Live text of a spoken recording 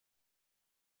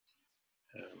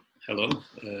Hello.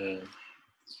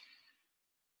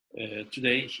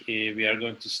 Today we are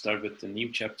going to start with the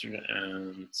new chapter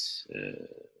and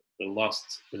the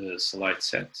last slide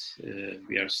set.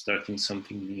 We are starting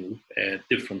something new, a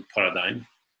different paradigm,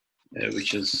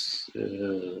 which is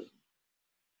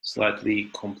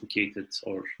slightly complicated,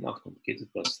 or not complicated,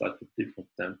 but slightly different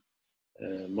than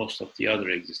most of the other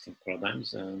existing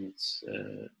paradigms. And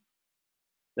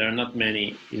there are not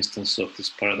many instances of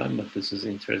this paradigm, but this is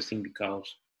interesting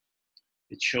because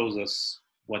it shows us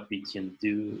what we can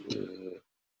do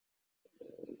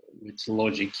with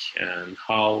logic and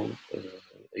how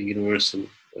a universal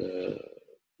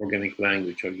programming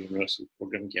language or universal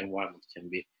programming environment can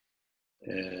be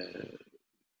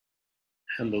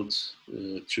handled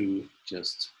through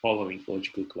just following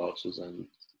logical clauses and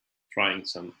trying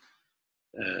some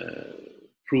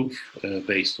proof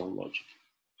based on logic.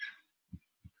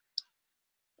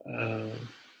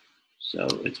 So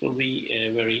it will be a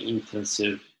very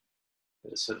intensive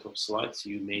set of slides.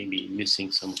 You may be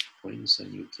missing some points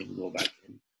and you can go back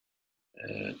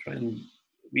and try and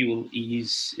we will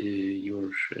ease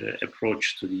your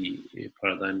approach to the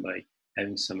paradigm by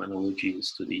having some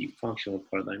analogies to the functional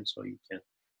paradigm so you can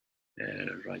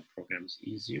write programs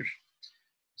easier.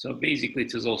 So basically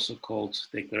it is also called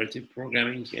declarative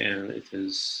programming, and it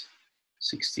is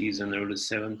 60s and early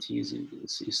 70s.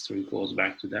 Its history goes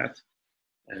back to that.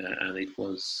 And it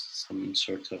was some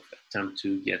sort of attempt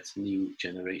to get new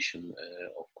generation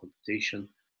of computation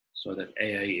so that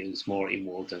AI is more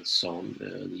involved and so on.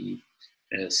 The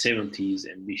 70s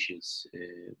ambitious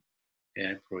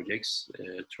AI projects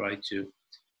try to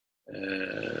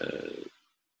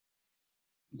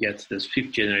get this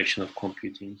fifth generation of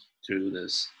computing through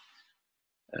this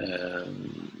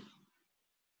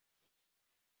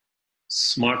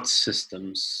smart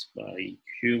systems by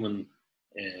human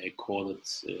coded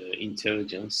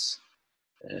intelligence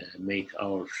made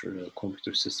our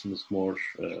computer systems more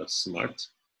smart.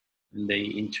 And they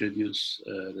introduce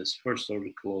this first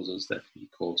order clauses that we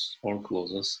call sworn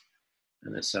clauses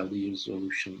and SLD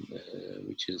resolution,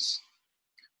 which is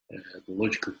the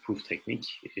logical proof technique,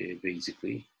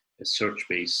 basically a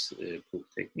search-based proof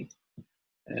technique.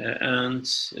 And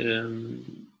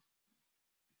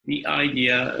the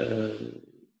idea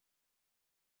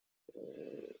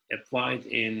applied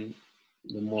in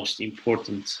the most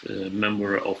important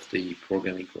member of the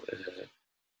programming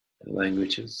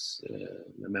languages,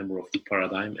 the member of the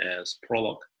paradigm as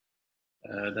Prolog.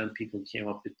 Then people came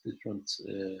up with different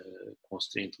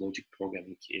constraint logic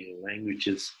programming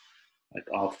languages like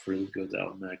Alfred,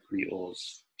 Gödel, Mercury,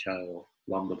 Oz, Chao,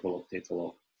 Lambda, Prolog,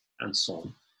 Datalog, and so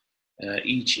on.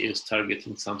 Each is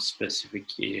targeting some specific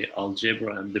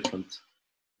algebra and different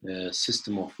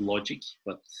system of logic,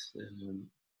 but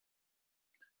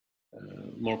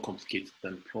more complicated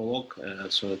than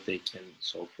Prolog, so that they can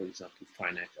solve, for example,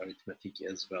 finite arithmetic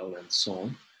as well, and so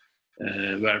on,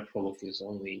 where Prolog is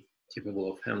only capable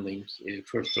of handling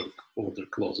first order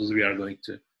clauses we are going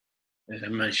to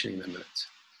mention in a minute.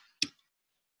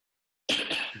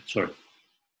 Sorry.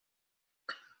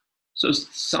 So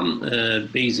some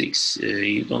basics,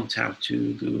 you don't have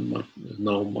to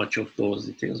know much of those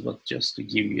details, but just to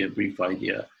give you a brief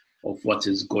idea of what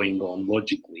is going on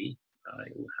logically, I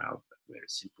will have a very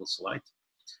simple slide.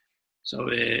 So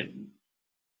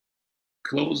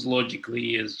clause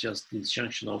logically is just the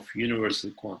disjunction of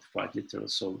universally quantified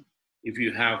literals. So if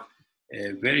you have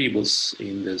variables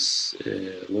in this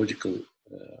logical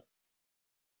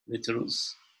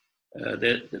literals,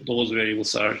 those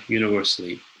variables are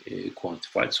universally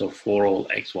quantified. So for all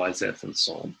x, y, z, and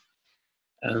so on.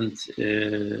 And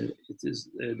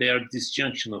they are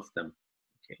disjunction of them.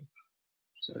 Okay.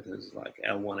 So it is like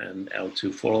L1 and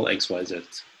L2 for all x, y, z,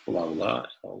 blah, blah,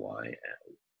 Ly,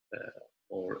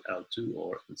 or L2,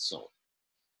 or and so on.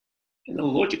 In a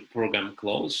logic program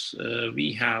clause,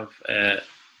 we have a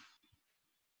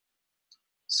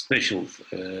special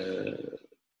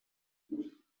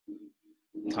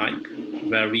type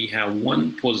where we have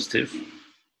one positive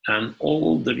and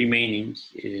all the remaining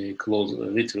clause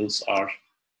literals are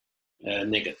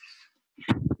negative.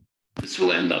 This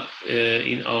will end up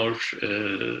in our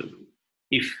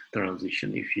if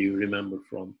transition, if you remember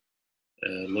from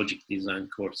logic design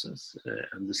courses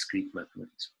and discrete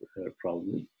mathematics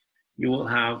probably. You will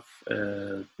have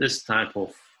this type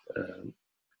of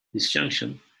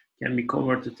disjunction can be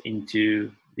converted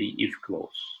into the if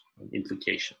clause,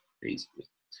 implication, basically.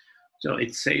 So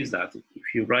it says that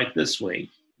if you write this way,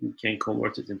 you can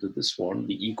convert it into this form,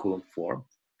 the equivalent form,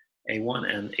 A1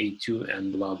 and A2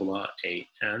 and blah, blah,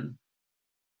 AN.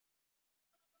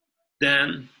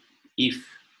 Then if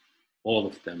all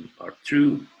of them are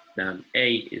true, then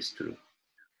A is true.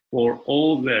 for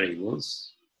all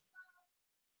variables,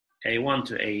 A1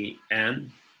 to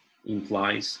AN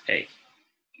implies A.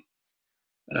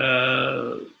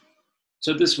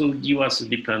 So this will give us a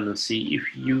dependency. If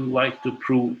you like to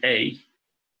prove A,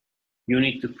 you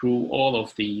need to prove all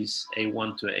of these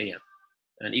A1 to AN.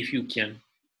 And if you can,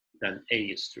 then A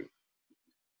is true.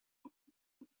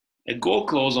 A goal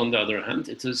clause, on the other hand,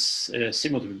 it is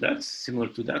similar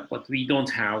to that, but we don't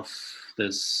have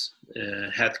this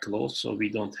head clause, so we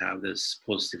don't have this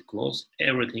positive clause.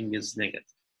 Everything is negative.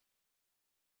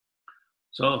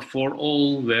 So for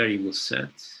all variable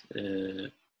set,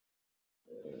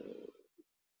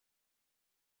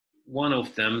 one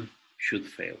of them should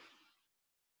fail.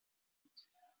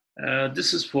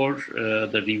 This is for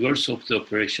the reverse of the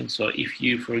operation. So if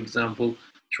you, for example,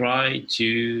 try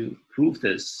to prove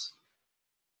this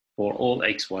for all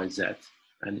x, y, z,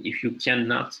 and if you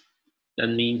cannot, that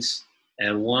means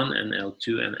L1 and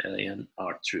L2 and Ln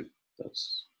are true.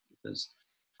 That's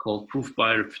called proof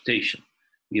by refutation.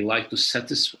 We like to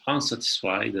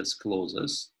unsatisfy these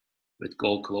clauses with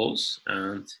goal clause,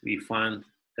 and we find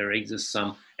there exists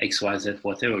some x, y, z,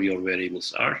 whatever your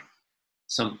variables are,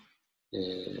 some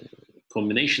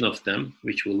combination of them,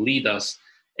 which will lead us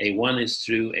A1 is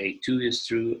true, A2 is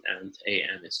true, and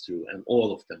AN is true, and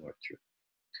all of them are true.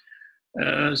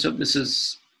 So this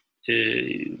is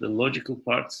the logical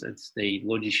parts. It's the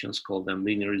logicians call them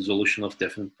linear resolution of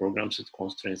definite programs with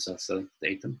constraints and select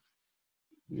datum.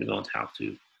 You don't have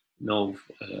to know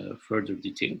further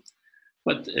detail.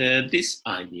 But this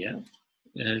idea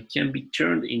can be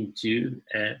turned into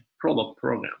a Prolog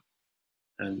program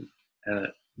and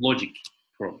a logic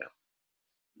program.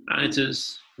 And it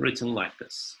is written like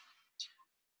this.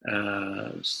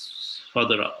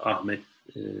 Father Ahmet,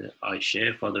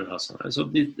 Ayşe, Father Hasan. So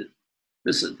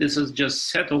this is just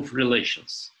set of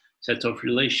relations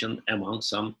among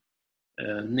some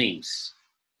names.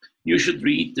 You should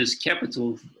read these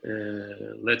capital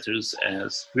letters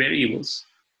as variables,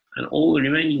 and all the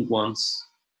remaining ones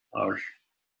are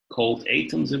called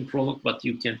atoms in Prolog, but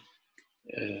you can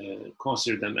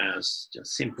consider them as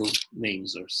just simple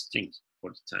names or strings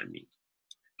for the time being.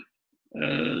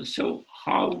 So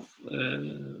how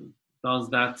does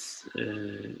that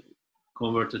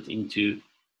convert it into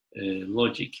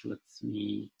logic? Let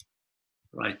me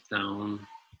write down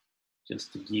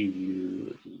just to give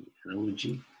you the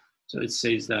analogy. So it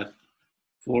says that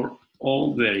for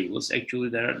all variables, actually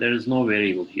there is no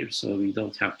variable here, so we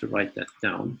don't have to write that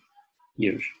down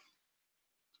here.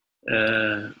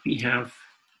 We have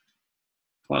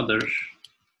Father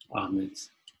Ahmet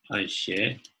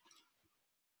Ayşe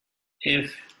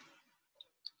if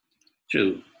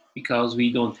true, because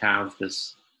we don't have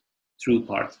this true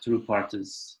part. True part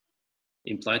is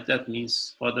implied. That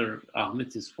means Father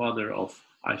Ahmet is father of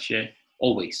Ayşe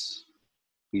always,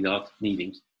 without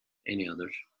needing any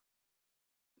other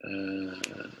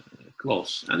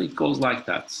clause. And it goes like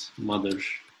that. Mother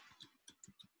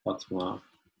Fatma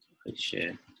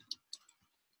Ayşe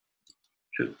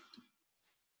true.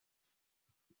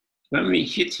 When we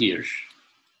hit here,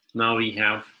 now we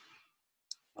have,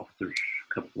 after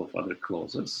a couple of other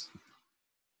clauses,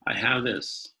 I have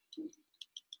this.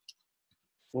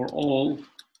 For all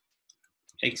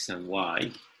x and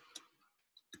y,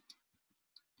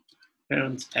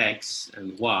 parent x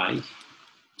and y,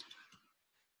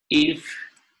 if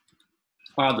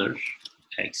father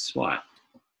x, y.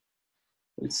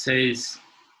 It says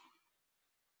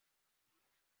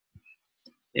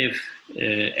if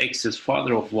x is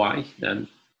father of y, then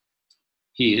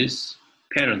he is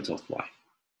parent of y.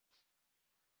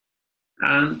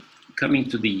 And coming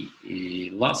to the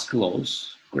last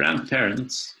clause,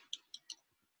 grandparents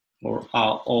for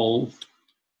all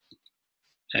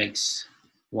x,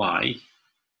 y,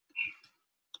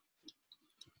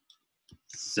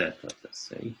 z, let us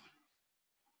say.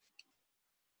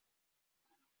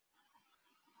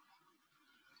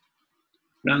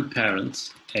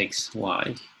 Grandparents x,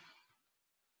 y,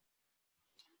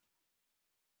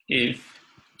 if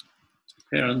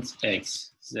parent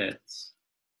x, z,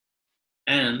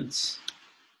 and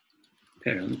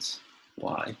parent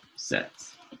y, z.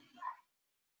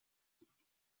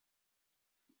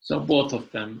 So both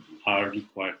of them are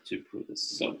required to prove this.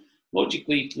 So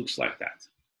logically, it looks like that.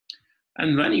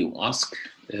 And when you ask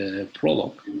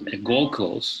Prolog a goal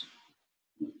clause,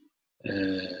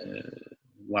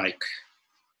 like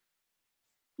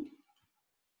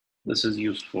this is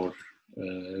used for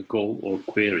goal or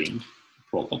querying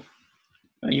Prolog,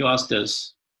 and you ask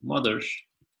this mother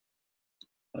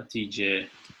Hatice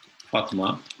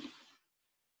Fatma,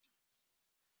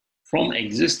 from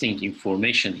existing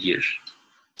information here,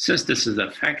 Since this is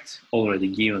a fact already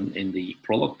given in the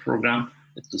Prolog program,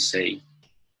 it will say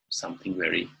something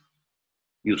very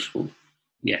useful.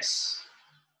 Yes,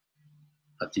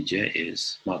 Hatice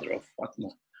is mother of Fatma.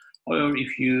 However,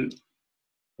 if you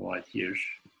write here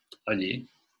Ali,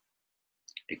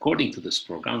 according to this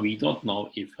program, we don't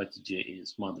know if Hatice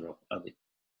is mother of Ali.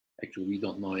 Actually, we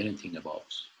don't know anything about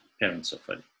parents of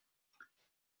Ali.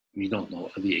 We don't know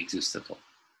Ali exists at all.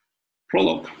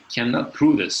 Prolog cannot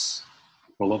prove this.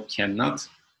 Prolog cannot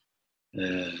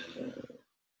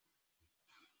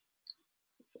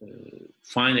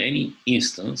find any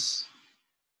instance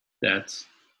that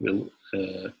will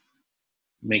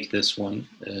make this one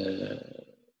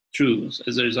true.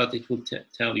 As a result, it will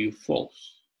tell you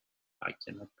false. I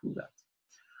cannot prove that.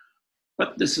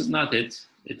 But this is not it.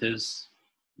 It is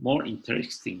more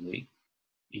interestingly,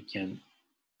 we can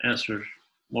answer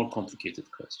more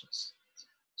complicated questions.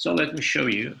 So let me show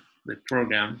you the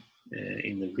program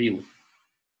in the real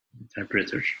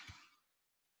interpreter.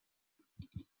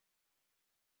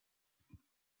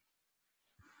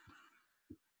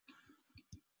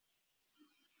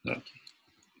 Okay.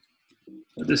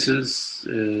 This is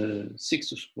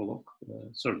Sixtus Prolog,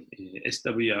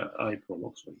 SWI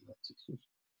Prolog, sorry, not Sixtus.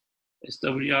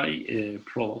 SWI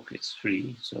Prolog is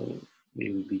free, so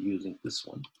we will be using this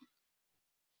one.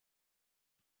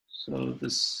 So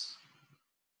this,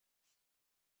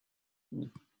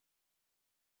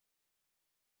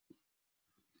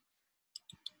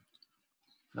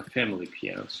 a family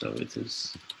PL, so it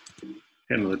is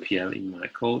family PL in my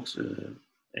code,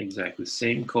 exactly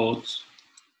same code.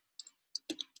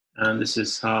 And this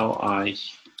is how I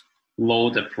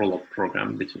load a Prolog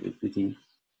program between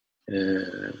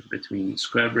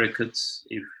square brackets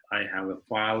if I have a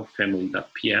file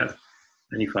family.pl,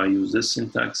 and if I use this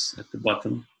syntax at the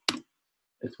bottom,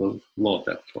 it will load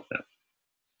that program.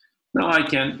 Now I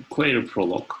can query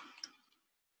Prolog.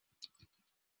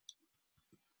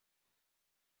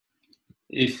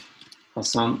 If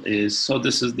Hasan is, so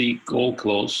this is the goal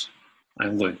clause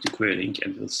I'm going to querying,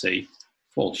 and it will say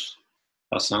false.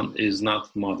 Hasan is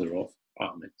not mother of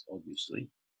Ahmed, obviously.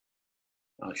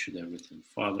 I should have written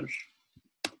father.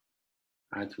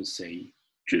 And it will say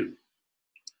true.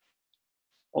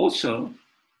 Also,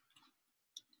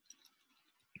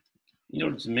 in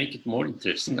order to make it more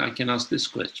interesting, I can ask this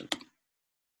question.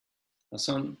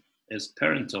 Hasan is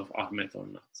parent of Ahmed or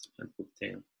not? And put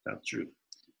that true.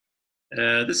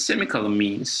 This semicolon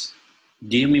means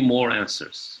give me more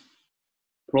answers.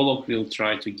 Prolog will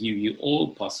try to give you all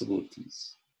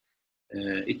possibilities.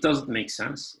 It doesn't make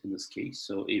sense in this case.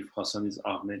 So if Hasan is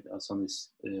Ahmed, Hasan is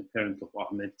parent of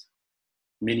Ahmed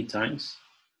many times,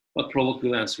 but Prolog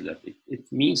will answer that.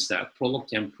 It means that Prolog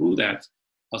can prove that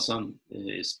Hasan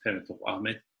is parent of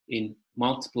Ahmed in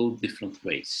multiple different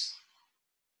ways.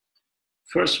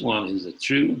 First one is a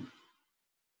true,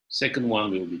 second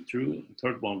one will be true,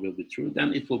 third one will be true,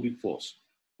 then it will be false.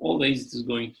 Always it is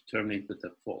going to terminate with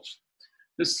a false.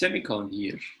 This semicolon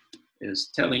here is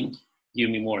telling, give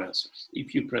me more answers.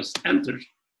 If you press enter,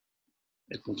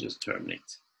 it will just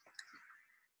terminate.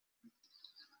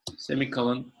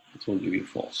 Semicolon, it will give you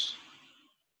false.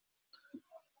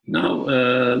 Now,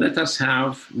 let us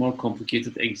have more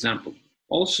complicated example.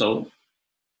 Also,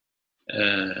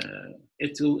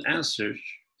 it will answer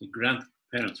the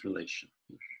grandparent relation.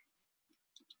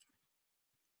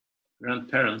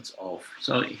 Grandparent of,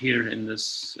 so here in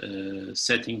this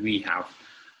setting we have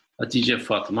Hatice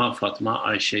Fatma, Fatma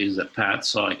Ayşe is a pet,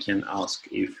 so I can ask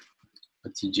if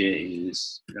Hatice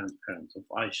is grandparent of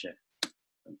Ayşe,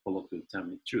 and Prolog will tell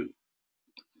me true.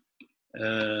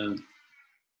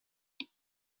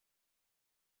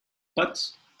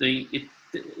 But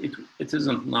it is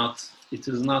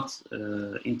not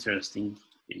interesting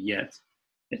yet.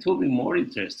 It will be more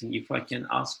interesting if I can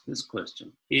ask this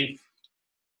question: if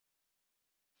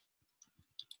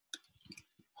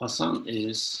Hasan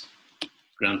is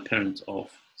grandparent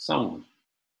of someone.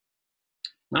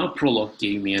 Now Prolog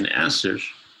gave me an answer.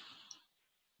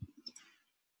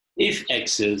 If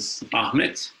X is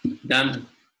Ahmed, then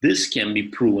this can be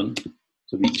proven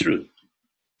to be true.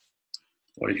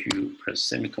 Or if you press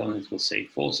semicolon, it will say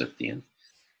false at the end.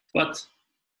 But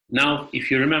now, if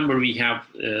you remember, we have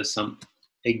some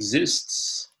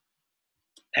exists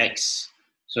X.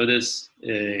 So this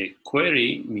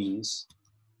query means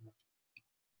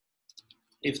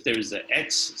if there is an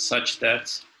X such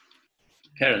that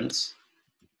parent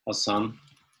Hasan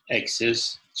X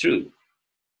is true,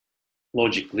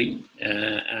 logically,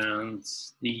 and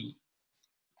the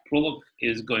Prolog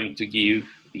is going to give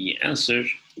the answer,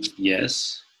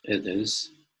 yes, it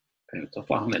is parent of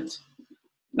Ahmed.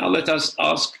 Now let us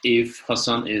ask if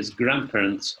Hasan is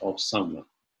grandparent of someone.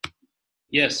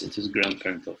 Yes, it is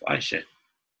grandparent of Ayşe.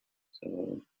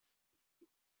 So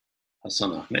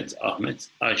Hasan, Ahmet, Ahmet,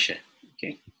 Ayşe.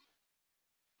 Okay.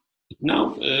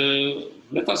 Now,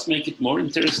 let us make it more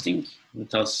interesting.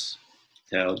 Let us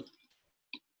tell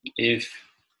if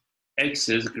X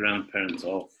is grandparent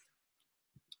of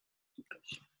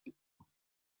Ayşe.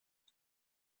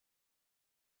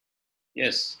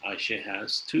 Yes, Ayşe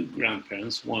has two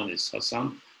grandparents. One is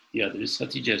Hasan, the other is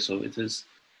Hatice. So it is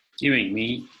giving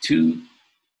me two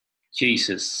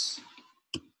cases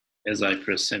as I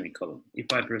press semicolon.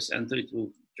 If I press enter, it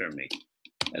will terminate.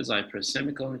 As I press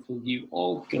semicolon, it will give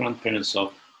all grandparents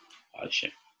of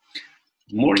Ayşe.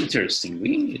 More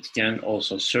interestingly, it can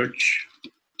also search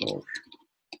for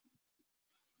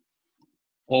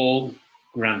all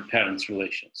grandparents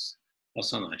relations,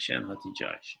 Hasan Ayşe and Hatice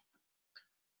Ayşe.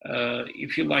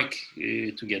 If you like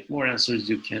to get more answers,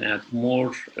 you can add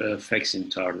more facts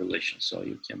into our relation. So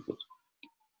you can put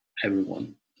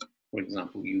everyone. For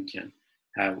example, you can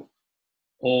have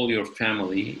all your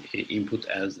family input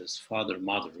as this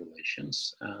father-mother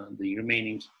relations, and the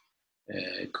remaining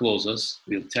clauses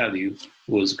will tell you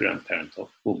who is grandparent of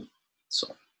whom.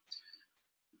 So,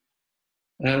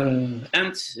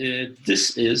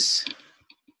 this is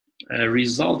a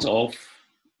result of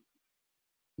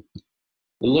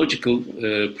the logical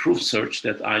proof search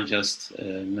that I just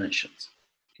mentioned.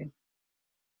 Okay.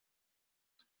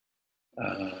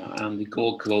 And the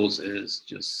goal clause is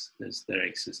just this: there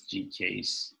exists G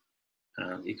case,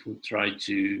 and it will try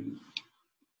to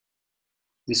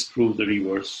disprove the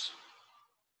reverse,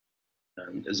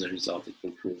 and as a result, it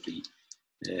will prove the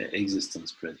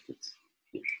existence predicate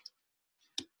here.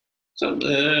 So,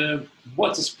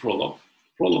 what is Prolog?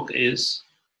 Prolog is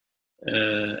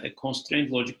a constrained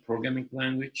logic programming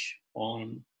language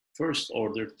on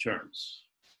first-order terms.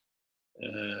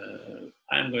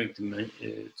 I'm going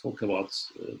to talk about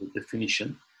the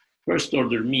definition.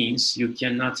 First-order means you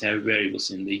cannot have variables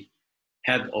in the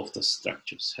head of the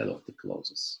structures, head of the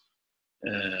clauses.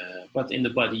 But in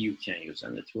the body you can use,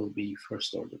 and it will be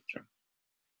first-order term.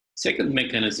 Second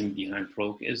mechanism behind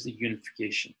Prolog is the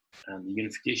unification, and the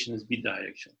unification is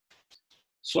bidirectional.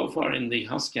 So far in the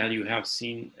Haskell, you have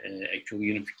seen actual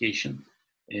unification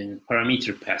in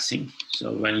parameter passing.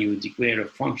 So when you declare a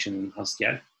function in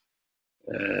Haskell,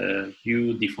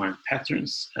 you define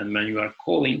patterns, and when you are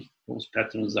calling, those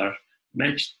patterns are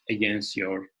matched against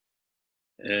your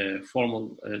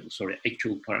actual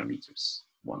parameters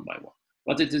one by one.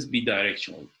 But it is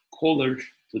bidirectional, caller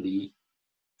to the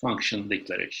function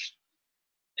declaration.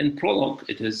 In Prolog,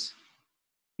 it is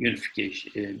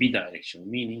unification, bidirectional,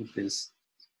 meaning this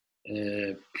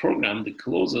program, the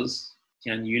clauses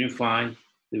can unify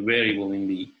the variable in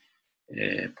the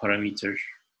parameter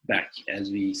back,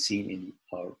 as we seen in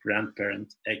our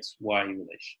grandparent XY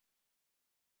relation.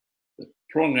 The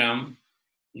program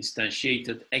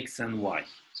instantiated X and Y,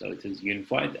 so it is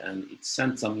unified and it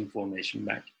sends some information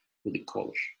back to the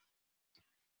caller.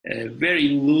 Very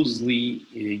loosely,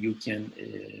 you can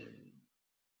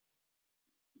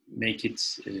make it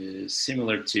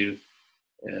similar to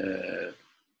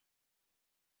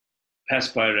pass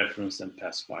by reference and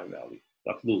pass by value,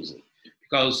 but loosely,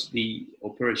 because the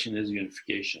operation is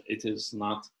unification. It is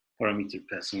not parameter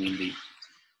passing in the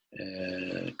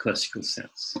classical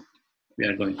sense. We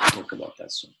are going to talk about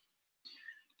that soon.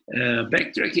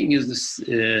 Backtracking is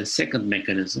the second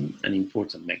mechanism, an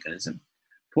important mechanism.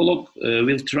 Prolog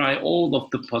will try all of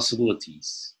the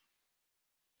possibilities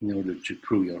in order to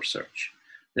prove your search.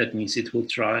 That means it will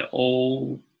try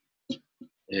all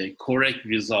correct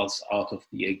results out of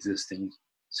the existing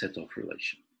set of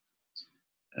relations.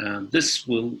 This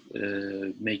will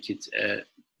make it a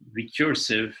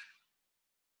recursive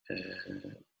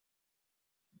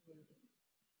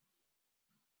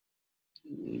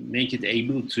make it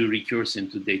able to recurse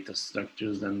into data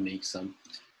structures and make some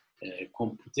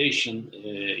computation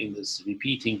in this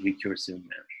repeating recursive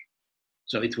manner.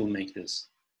 So it will make this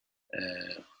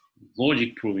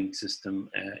logic proving system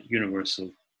a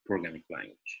universal programming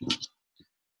language.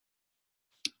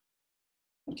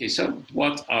 Okay, so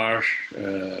what are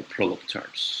Prolog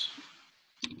terms?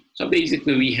 So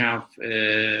basically we have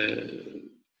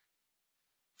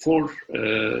four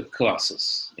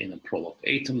classes in a Prolog.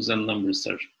 Atoms and numbers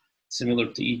are similar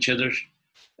to each other.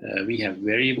 We have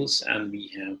variables and we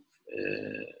have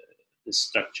the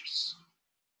structures.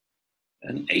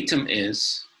 An atom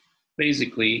is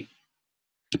basically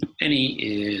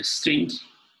any string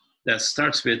that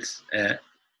starts with a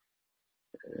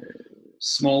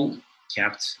small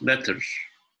capped letter,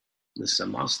 this is a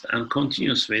must, and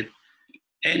continues with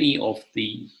any of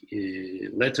the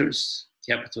letters,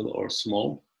 capital or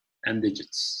small, and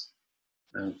digits.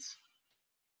 And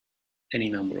any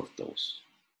number of those,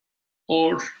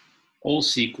 or all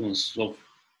sequences of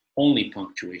only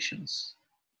punctuations.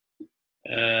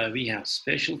 We have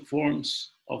special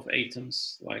forms of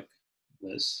atoms like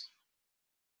this,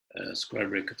 square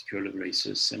bracket, curly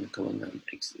braces, semicolon, and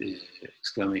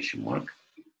exclamation mark.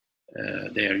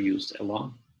 They are used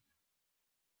alone.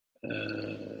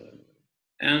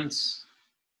 And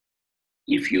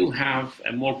if you have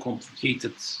a more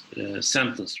complicated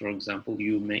sentence, for example,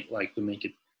 you may like to make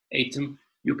it atom,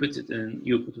 you put it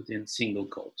in single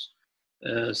quotes.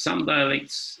 Some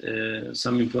dialects,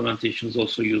 some implementations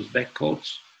also use back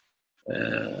quotes.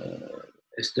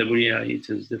 SWI, it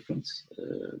is different.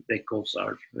 Back quotes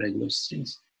are regular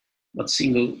strings, but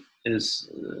single is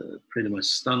pretty much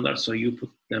standard, so you put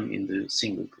them in the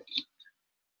single quotes.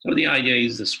 So the idea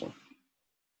is this one.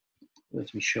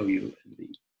 Let me show you the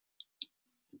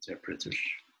interpreter.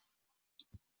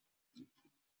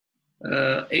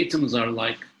 Atoms are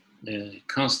like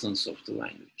constants of the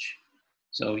language.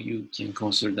 So you can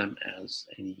consider them as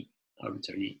any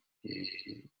arbitrary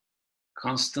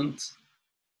constant,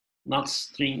 not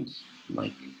string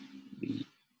like the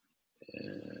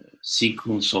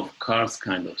sequence of cards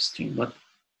kind of string, but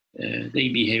they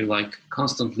behave like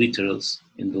constant literals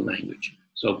in the language.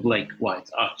 So black, white,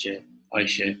 Akçe,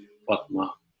 Ayşe,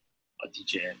 Fatma,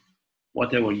 Hatice,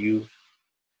 whatever you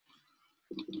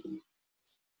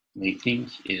may think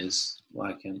is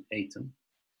like an atom.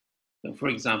 So for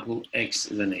example, X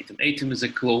is an atom. Atom is a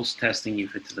close testing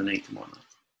if it is an atom or not.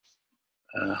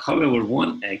 However,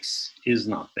 1X is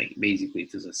not. Basically,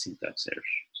 it is a syntax error.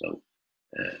 So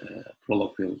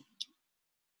Prolog will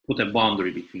put a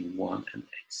boundary between 1 and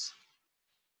X.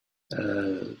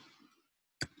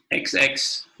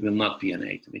 XX will not be an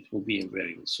atom. It will be a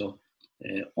variable. So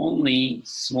only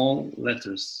small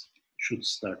letters should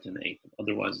start an atom.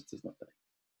 Otherwise, it is not an atom.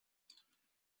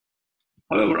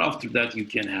 However, after that, you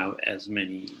can have as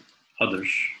many other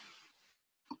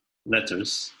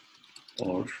letters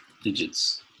or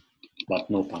digits, but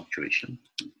no punctuation.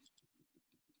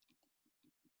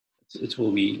 It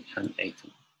will be an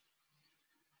atom.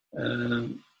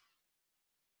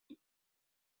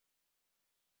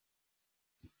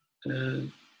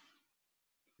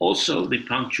 Also, the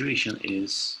punctuation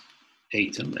is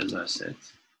atom, as I said,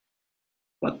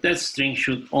 but that string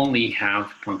should only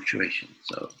have punctuation.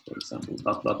 So, for example,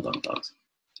 dot, dot, dot, dot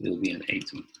will be an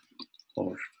atom,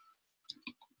 or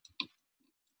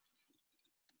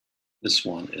this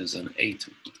one is an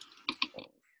atom.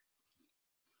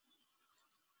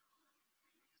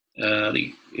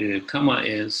 The comma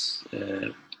has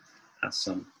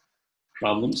some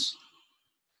problems.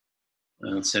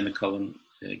 Semicolon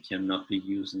cannot be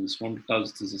used in this form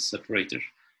because it is a separator,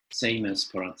 same as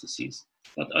parentheses.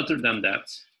 But other than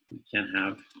that, you can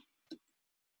have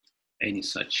any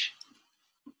such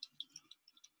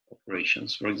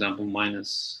operations. For example,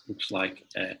 minus looks like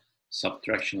a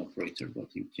subtraction operator,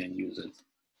 but you can use it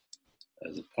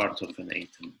as a part of an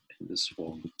atom in this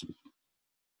form, in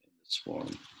this form,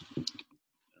 and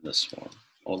this form.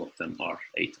 All of them are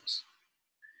atoms.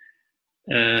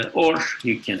 Or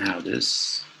you can have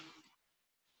this,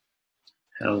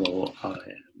 hello, I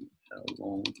am a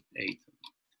long atom.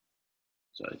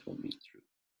 So it will be true.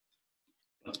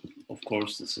 But of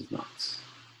course, this is not,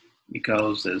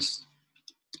 because there's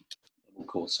double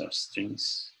quotes are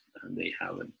strings and they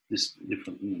have this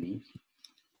different meaning.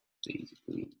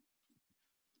 Basically,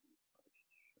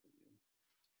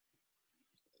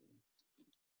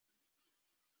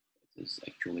 it is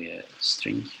actually a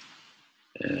string,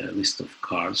 list of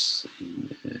cars in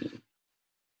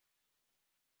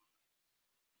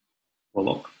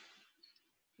Prolog.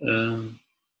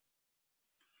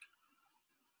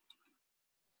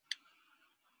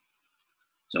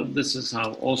 So this is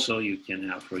how also you can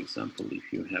have, for example,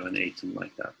 if you have an atom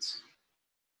like that,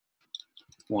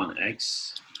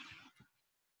 1X,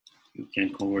 you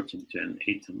can convert into an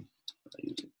atom by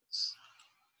using this.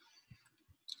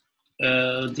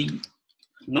 The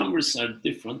numbers are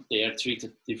different. They are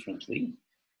treated differently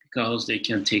because they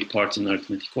can take part in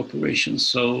arithmetic operations.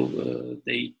 So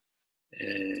they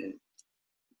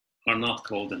are not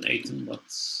called an atom, but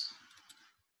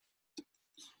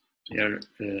they are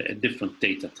a different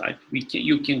data type.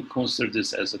 You can consider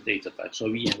this as a data type.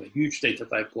 So we have a huge data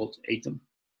type called atom,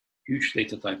 huge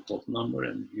data type called number,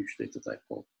 and huge data type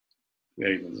called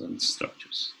variables and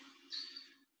structures.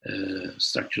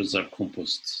 Structures are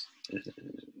composite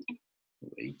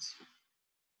ways,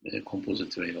 a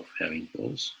composite way of having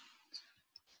those.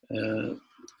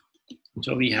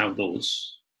 So we have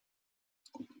those,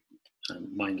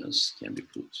 and minus can be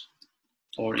put,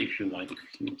 or if you like,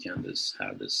 you can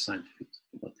have this scientific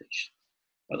notation.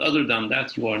 But other than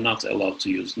that, you are not allowed to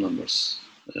use numbers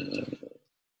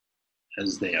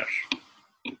as they are.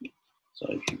 So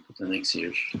if you put an X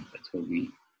here, it will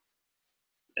be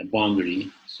a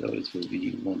boundary. So it will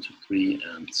be 1, 2, 3,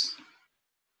 and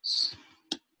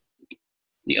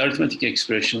the arithmetic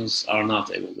expressions are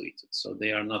not evaluated. So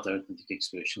they are not arithmetic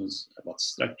expressions about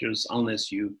structures unless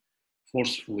you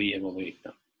forcefully evaluate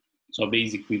them. So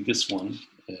basically this one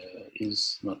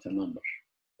is not a number.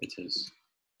 It is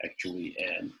actually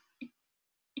a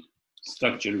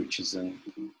structure which is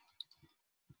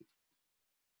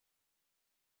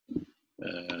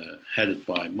headed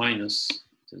by minus.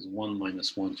 It is 1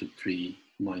 minus 1 to 3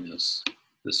 minus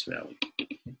this value.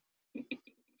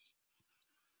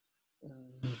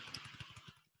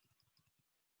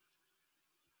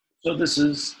 So this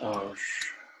is our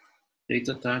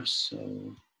data types. So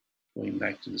going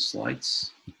back to the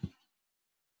slides.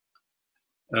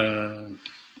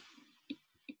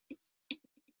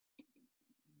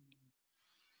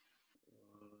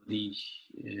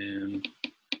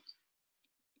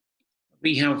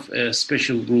 We have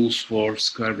special rules for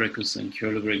square brackets and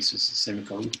curly braces,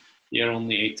 semicolon. They are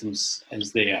only items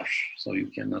as they are, so you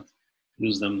cannot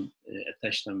use them,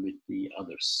 attach them with the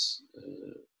others.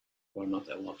 We're not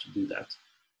allowed to do that.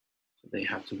 So they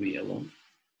have to be alone.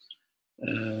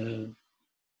 And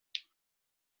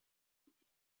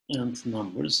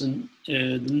numbers. And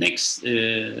the next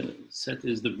set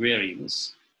is the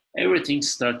variables. Everything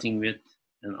starting with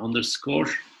an underscore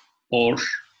or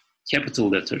capital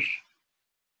letter,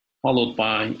 followed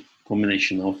by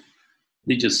combination of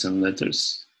digits and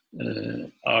letters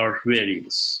are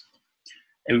variables.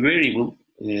 A variable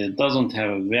doesn't have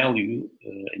a value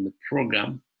in the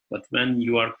program, but when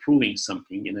you are proving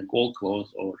something in a goal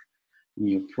clause or in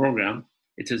your program,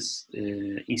 it is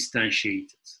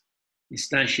instantiated.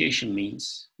 Instantiation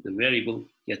means the variable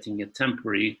getting a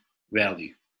temporary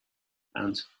value.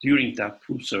 And during that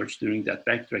proof search, during that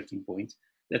backtracking point,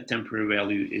 that temporary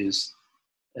value is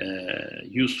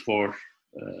used for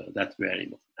that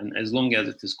variable. And as long as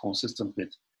it is consistent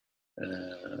with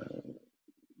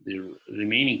the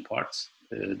remaining parts,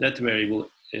 that variable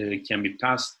can be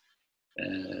passed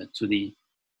to the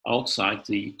outside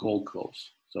the goal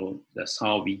clause. So that's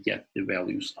how we get the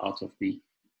values out of the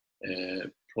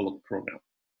Prolog program.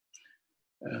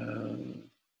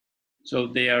 So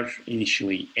they are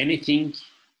initially anything,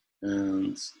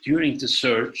 and during the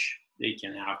search, they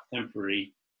can have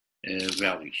temporary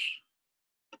values.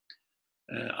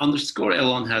 Underscore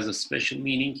alone has a special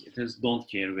meaning. It is don't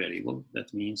care variable.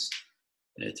 That means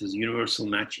it is universal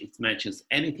match. It matches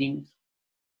anything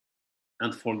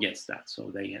and forgets that.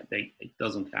 So it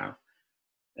doesn't have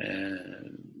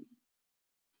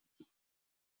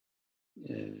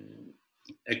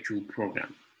actual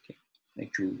program. Okay.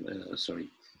 Actual, sorry.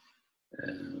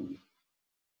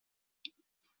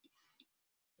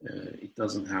 It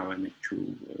doesn't have an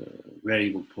actual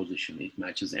variable position. It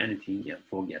matches anything and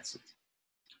forgets it.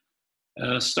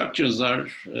 Structures are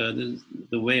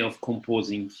the way of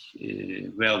composing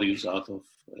values out of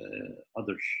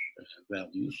other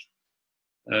values.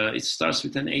 It starts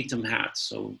with an atom hat,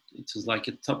 so it is like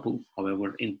a tuple.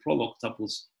 However, in Prolog,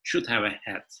 tuples should have a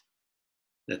hat.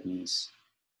 That means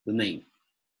the name.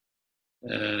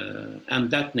 And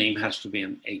that name has to be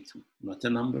an atom, not a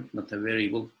number, not a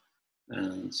variable,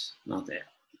 and not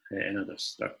another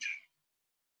structure.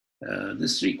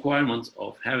 This requirement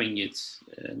of having it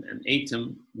an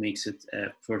atom makes it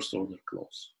a first order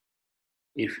clause.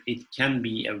 If it can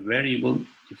be a variable,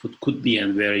 if it could be a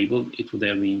variable, it would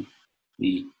have been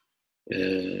the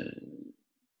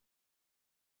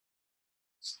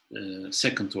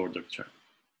second order term.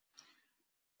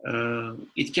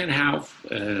 It can have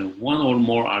one or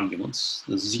more arguments.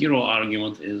 The zero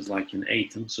argument is like an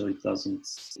atom, so it doesn't.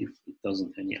 If it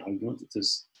doesn't any argument, it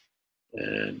is.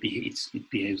 It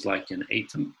behaves like an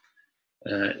atom.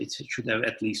 It should have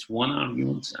at least one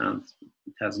argument, and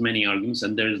it has many arguments,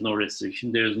 and there is no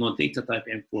restriction. There is no data type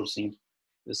enforcing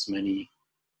this many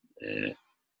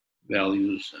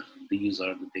values. And these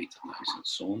are the data types and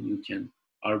so on. You can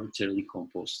arbitrarily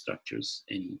compose structures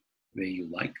any way you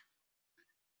like.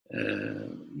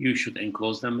 You should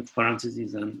enclose them with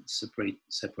parentheses and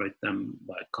separate them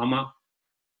by comma.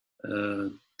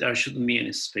 There shouldn't be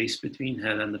any space between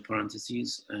head and the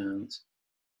parentheses, and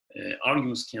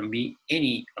arguments can be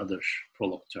any other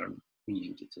Prolog term,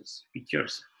 meaning it is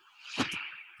recursive.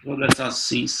 So let us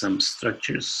see some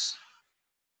structures.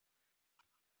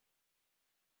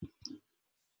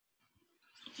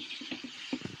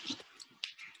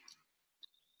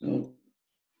 So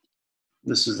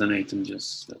this is an atom,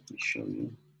 just let me show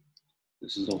you.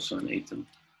 This is also an atom.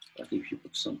 but if you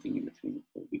put something in between, it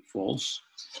will be false.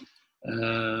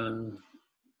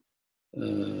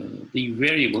 The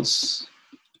variables,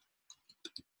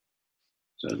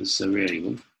 so this is a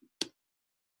variable.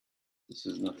 This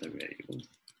is not a variable.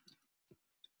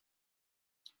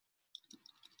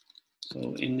 So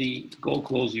in the go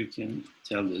clause, you can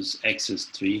tell this x is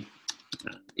 3.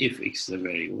 And if x is a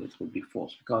variable, it will be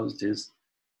false because it is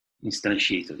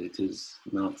instantiated. It is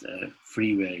not a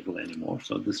free variable anymore.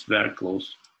 So this var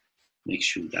clause makes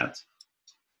sure that.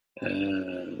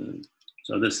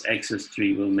 So this x is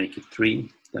 3 will make it 3.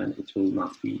 Then it will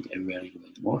not be a variable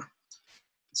anymore.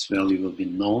 Its value will be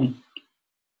known.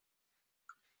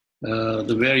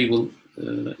 The variable,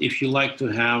 if you like to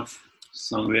have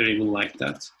some variable like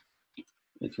that,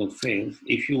 it will fail.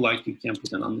 If you like, you can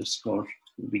put an underscore at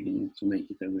the beginning to make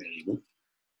it a variable,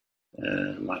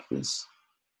 like this.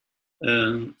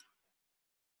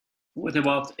 What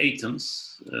about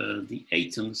atoms? The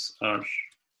atoms are,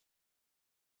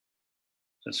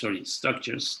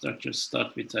 structures. Structures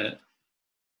start with a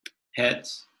head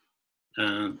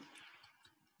and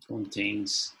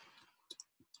contains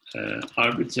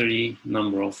arbitrary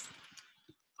number of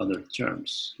other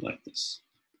terms like this.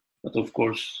 But of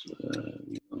course,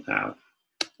 we don't have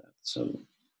that. So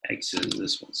X is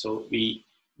this one. So we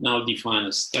now define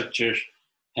a structure,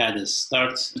 head is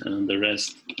start, and the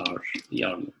rest are the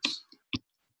arguments.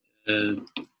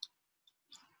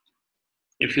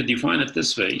 If you define it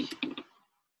this way,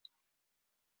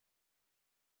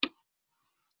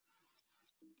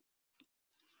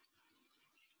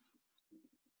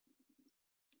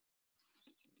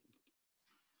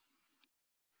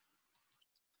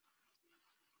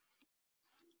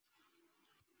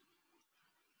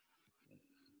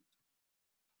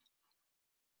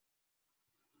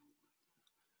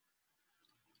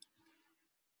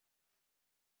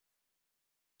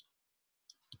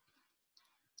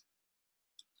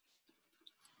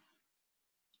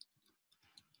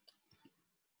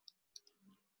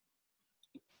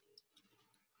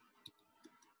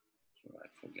 I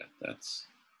forgot that.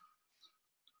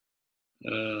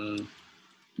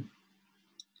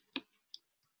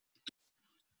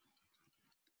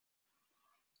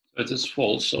 It is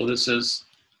false. So this is,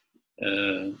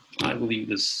 I believe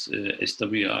this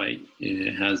SWI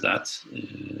has that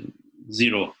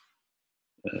 0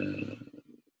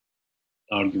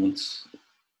 arguments.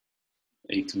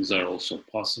 Atoms are also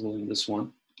possible in this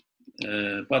one,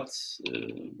 but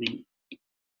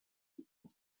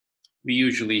we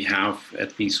usually have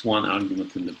at least one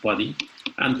argument in the body.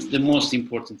 And the most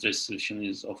important restriction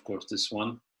is, of course, this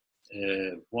one,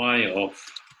 y of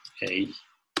a.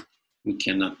 We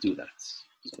cannot do that.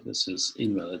 So this is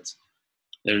invalid.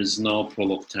 There is no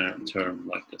Prolog term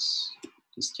like this.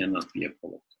 This cannot be a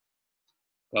Prolog term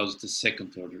because the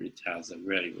second order, it has a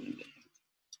variable in the head.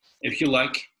 If you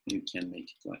like, you can make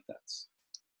it like that.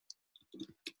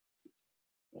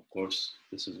 Of course,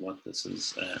 this is what this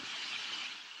is.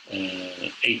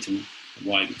 Atom,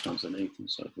 y becomes an atom,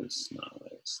 so it is now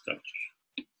a structure.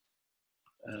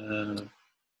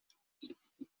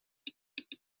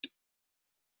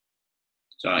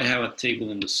 So I have a table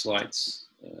in the slides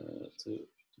to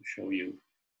show you.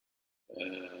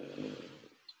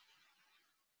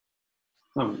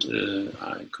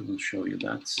 I couldn't show you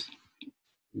that.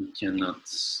 You cannot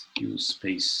use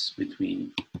space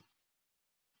between.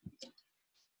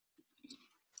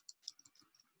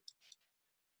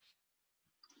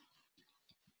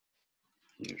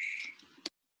 Here.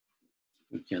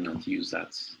 We cannot use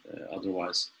that.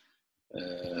 Otherwise,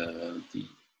 the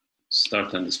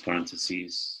start and this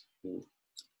parentheses will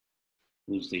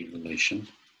lose the relation.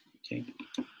 Okay.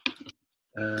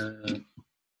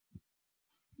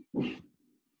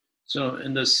 So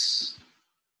in this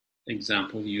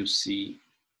example, you see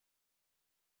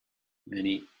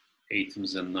many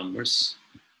atoms and numbers.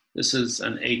 This is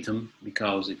an atom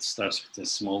because it starts with a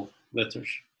small letter.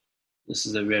 This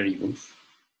is a variable.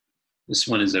 This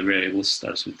one is a variable,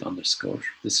 starts with underscore.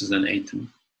 This is an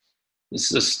atom.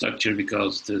 This is a structure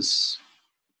because there's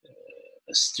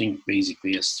a string,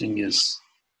 basically. A string is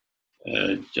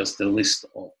just a list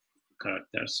of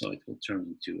characters, so it will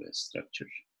turn into a structure.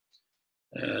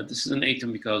 This is an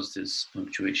atom because there's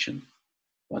punctuation,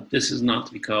 but this is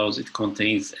not because it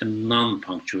contains a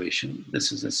non-punctuation.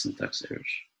 This is a syntax error,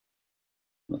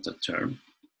 not a term.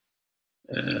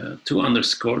 2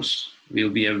 underscores will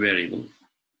be a variable.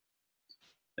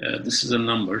 This is a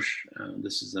number, and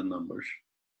this is a number.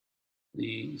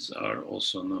 These are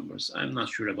also numbers. I'm not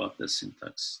sure about the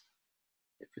syntax,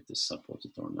 if it is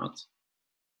supported or not.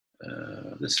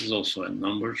 This is also a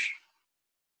number.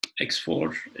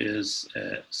 X4 is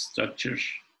a structure.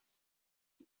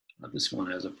 This one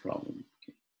has a problem.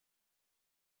 Okay.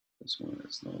 This one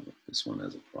has no. This one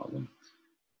has a problem.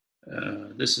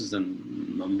 This is the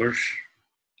number.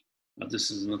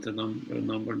 This is not a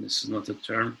number. This is not a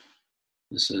term.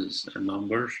 This is a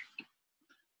number.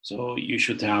 So you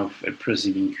should have a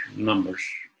preceding number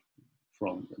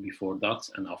from before that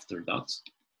and after that,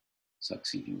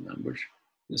 succeeding numbers.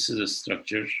 This is a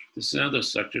structure. This is another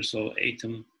structure. So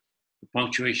atom, the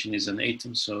punctuation is an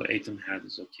atom. So atom head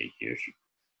is okay here.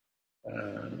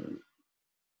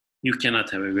 You cannot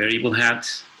have a variable head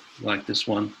like this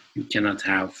one. You cannot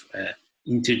have an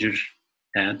integer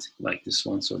head like this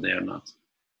one. So they are not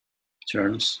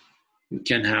terms. You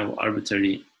can have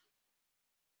arbitrary.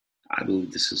 I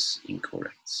believe this is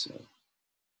incorrect. So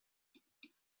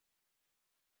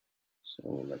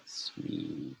let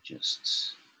me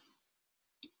just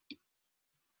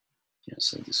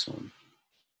cancel this one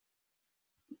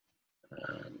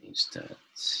and instead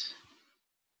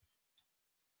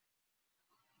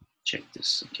check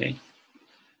this. Okay.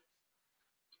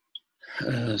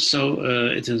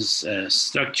 It is a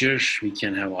structure. We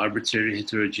can have arbitrary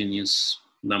heterogeneous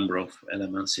number of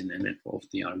elements in any of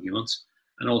the arguments,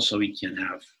 and also we can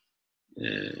have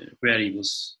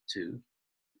variables too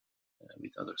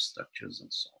with other structures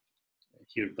and so on.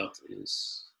 Here dot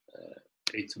is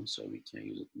atom, so we can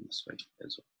use it in this way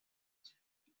as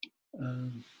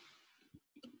well.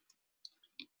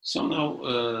 So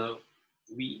now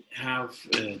we have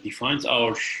defined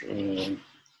our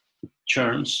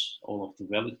terms, all of the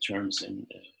valid terms in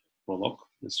Prolog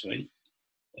this way.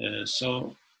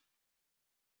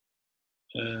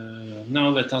 Now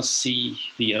let us see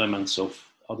the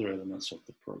other elements of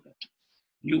the program.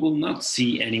 You will not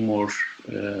see any more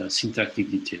syntactic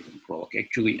detail in Prolog.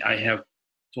 Actually, I have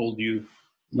told you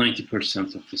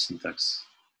 90% of the syntax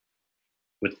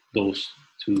with those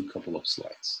couple of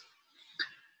slides.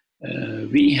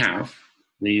 We have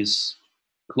these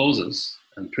clauses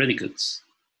and predicates,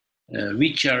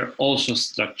 which are also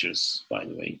structures, by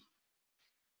the way.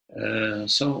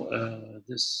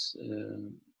 This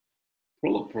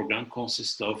Prolog program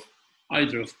consists of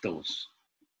either of those.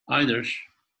 Either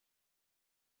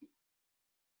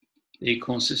they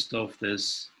consist of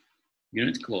this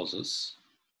unit clauses,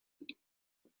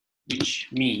 which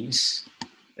means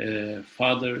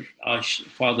Father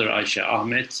Ayşe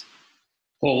Ahmet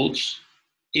holds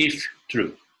if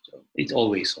true. So it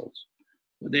always holds.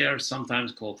 They are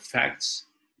sometimes called facts.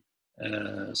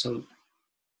 So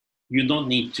you don't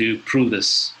need to prove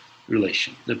this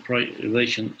relation. The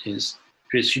relation is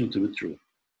presumed to be true.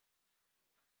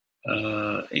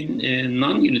 In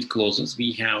non-unit clauses,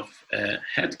 we have a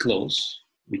head clause,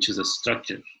 which is a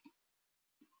structure,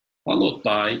 followed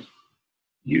by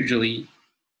usually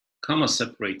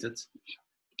comma-separated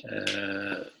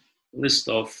list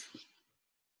of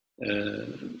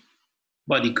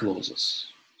body clauses.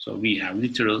 So we have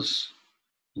literals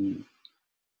in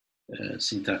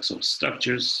syntax of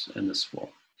structures and this form.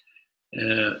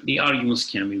 The arguments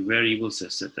can be variables,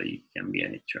 etc. It can be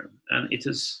any term, and it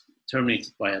is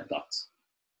terminated by a dot.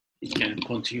 It can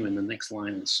continue in the next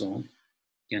line and so on.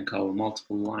 It can cover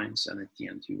multiple lines, and at the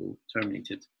end you will terminate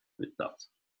it with dot.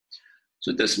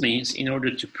 So this means in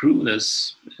order to prove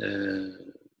this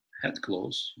head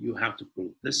clause, you have to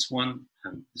prove this one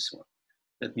and this one.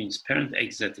 That means parent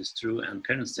xz is true and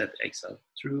parent zx are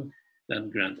true, then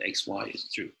grant xy is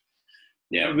true.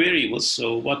 They are variables,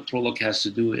 so what Prolog has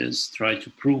to do is try to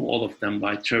prove all of them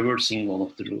by traversing all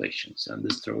of the relations, and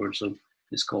this traversal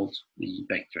is called the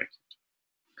backtracking.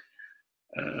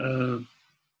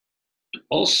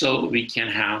 Also, we can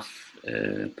have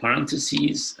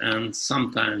parentheses, and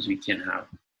sometimes we can have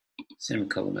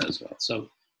semicolon as well. So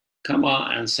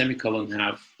comma and semicolon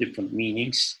have different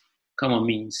meanings. Comma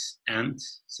means and,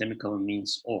 semicolon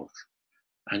means or.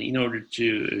 And in order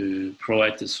to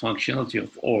provide this functionality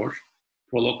of or,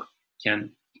 Prolog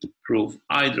can prove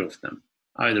either of them,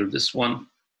 either this one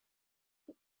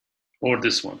or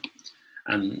this one.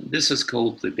 And this is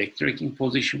called the backtracking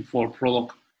position for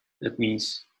Prolog. That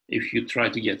means if you try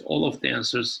to get all of the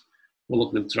answers,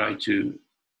 Prolog will try to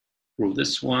prove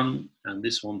this one and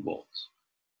this one both.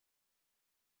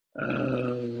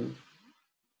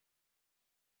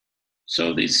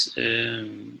 So this,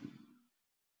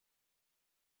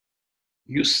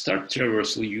 you start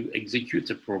traversal, you execute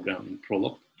a program in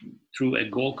Prolog through a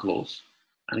goal clause,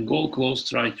 and goal clause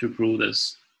try to prove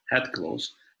this head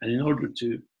clause. And in order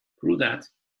to prove that,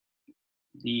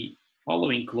 the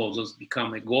following clauses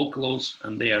become a goal clause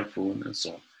and they are proven and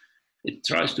so on. It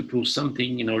tries to prove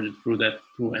something in order to prove that,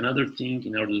 prove another thing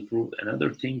in order to prove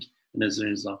another thing, and as a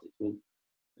result, it will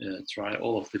try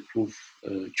all of the proof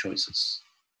choices.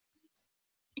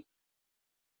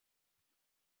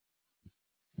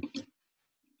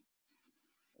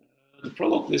 The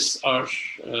Prolog lists are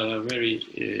very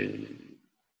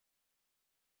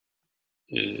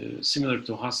similar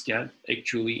to Haskell.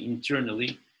 Actually,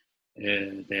 internally,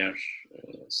 they are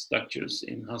structures.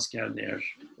 In Haskell, they are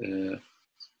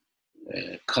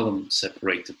column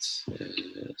separated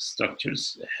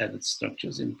structures, headed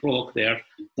structures. In Prolog, they are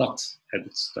dot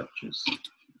headed structures.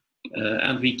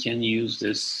 And we can use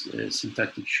this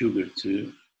syntactic sugar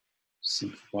to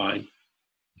simplify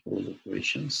all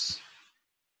operations.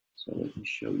 So let me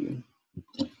show you.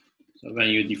 So when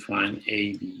you define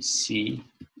A, B, C,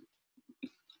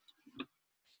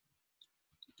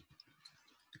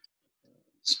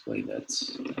 display that.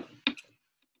 Sorry.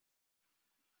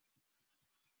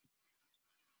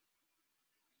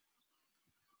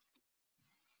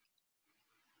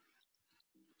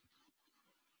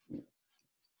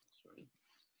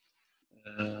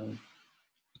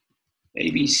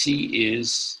 ABC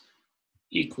is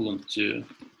equivalent to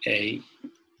A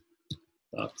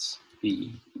dot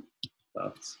B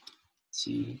dot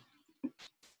C,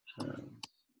 and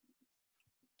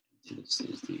this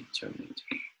is the terminator.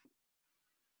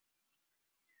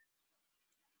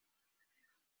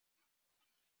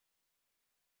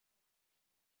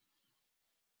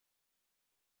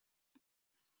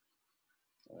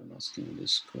 I'm asking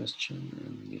this question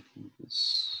and getting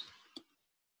this.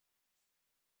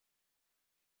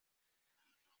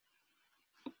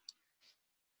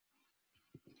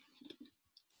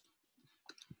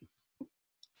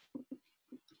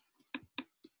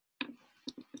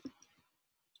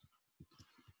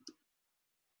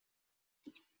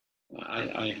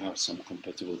 I have some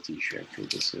compatibility issue. Actually,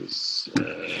 this is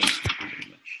pretty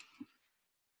much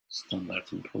standard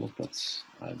in Prolog, but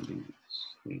I believe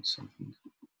it's doing something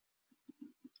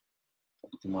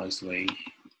optimized way.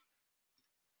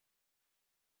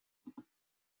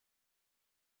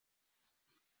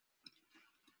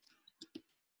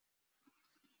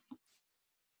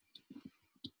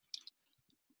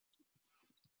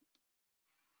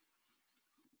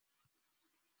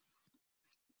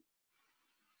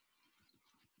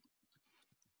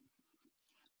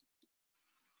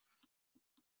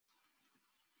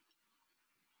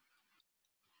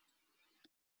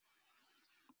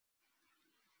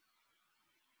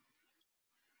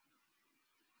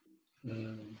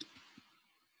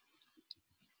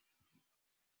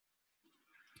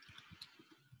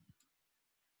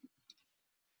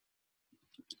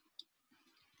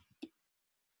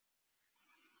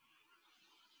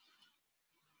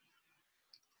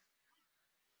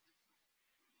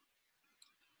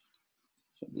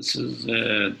 So this is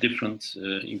a different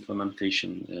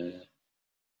implementation,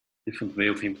 different way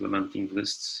of implementing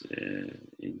lists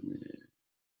in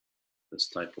this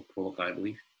type of Prolog, I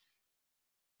believe.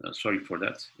 Sorry for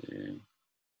that.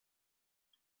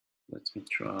 Let me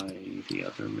try the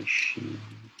other machine.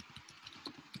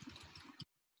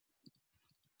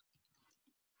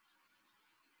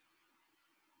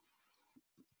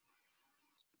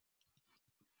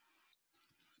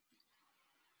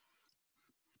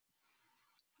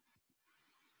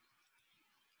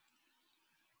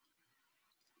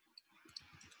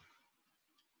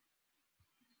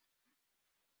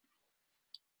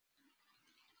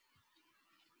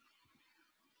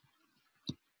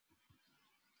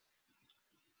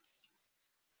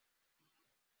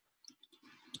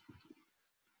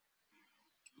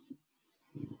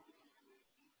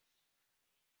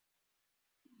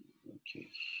 Okay.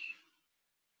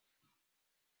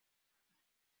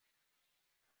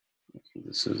 Okay,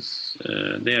 this is,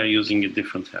 they are using a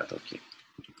different head. Okay.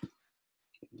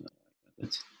 Now I got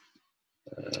it.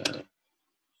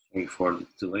 Sorry for the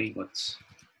delay, but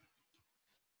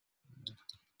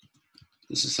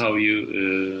this is how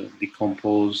you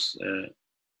decompose the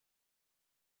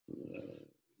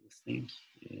thing.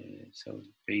 So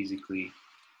basically,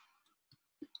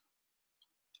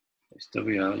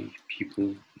 SWI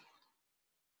people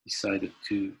decided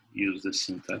to use the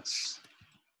syntax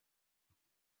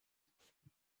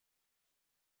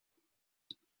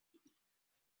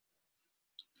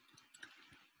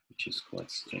which is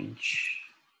quite strange,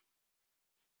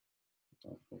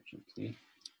 unfortunately.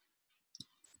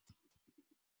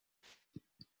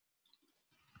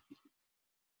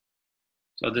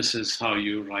 So this is how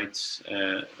you write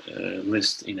a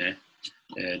list in a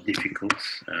difficult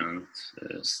and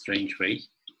strange way.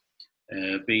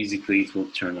 Basically, it will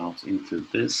turn out into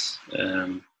this.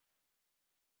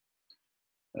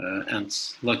 And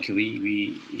luckily,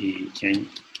 we can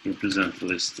represent the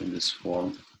list in this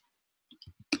form.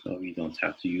 So we don't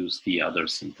have to use the other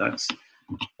syntax.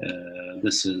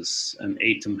 This is an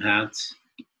atom head.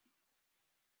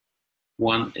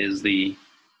 One is the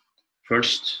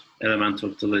first element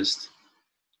of the list.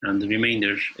 and the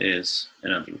remainder is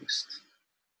another list.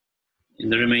 In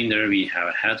the remainder, we have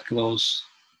a head clause.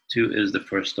 2 is the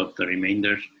first of the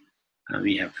remainder, and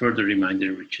we have further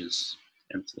remainder, which is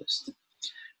empty list.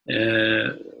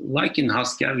 Like in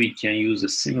Haskell, we can use a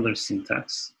similar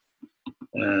syntax.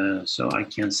 So I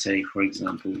can say, for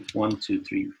example, 1, 2,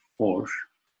 3, 4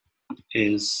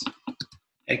 is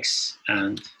x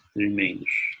and the remainder.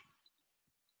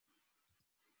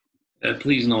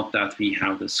 Please note that we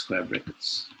have the square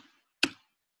brackets.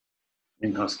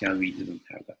 In Haskell, we didn't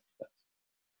have that.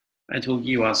 It will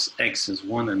give us x is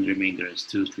 1 and remainder is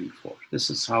 2, 3, 4. This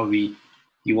is how we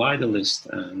divide the list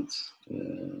and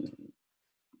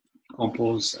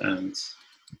compose and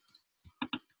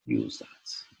use that.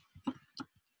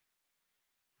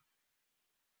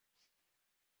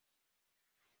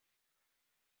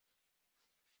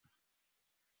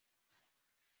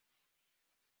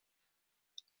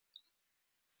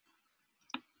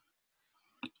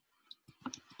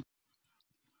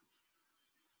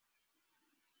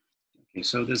 Okay,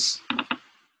 so this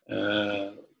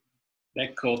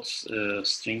backquote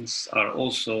strings are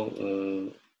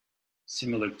also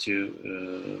similar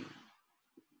to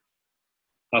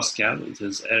Haskell. It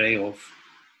is array of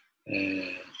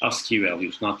ASCII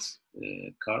values, not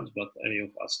cards, but array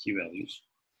of ASCII values.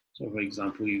 So, for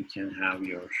example, you can have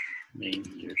your name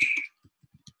here.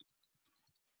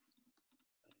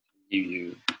 Give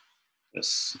you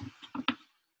this.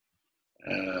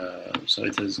 So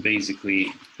it is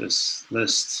basically this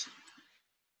list,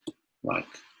 like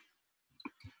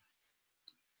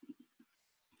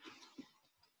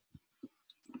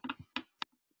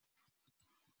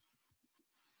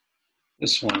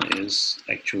this one is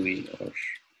actually, or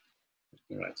let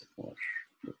me write it more.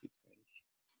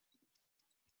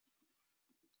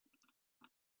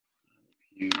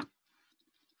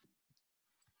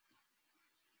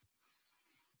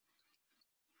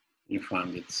 If you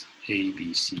find it A,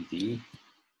 B, C, D,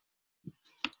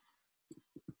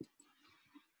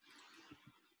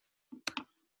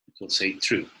 it will say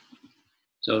true.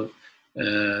 So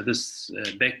this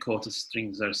backquoted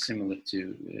strings are similar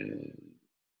to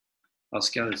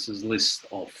Haskell. This is list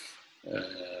of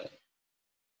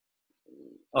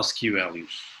ASCII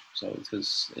values. So it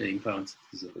is implemented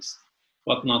as a list,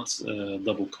 but not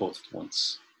double quoted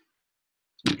ones.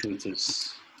 It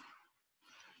is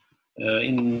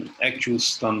in actual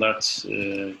standards,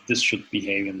 this should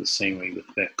behave in the same way with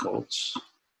backquotes.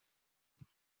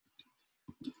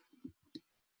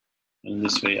 In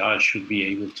this way, I should be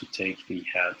able to take the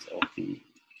head of the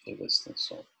list and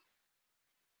so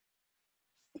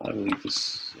on. I believe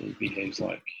this behaves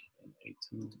like an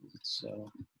item. It's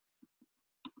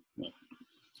no,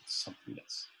 it's something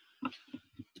else.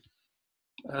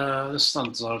 The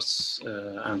standards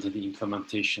and the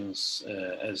implementations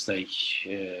as they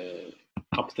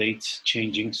update,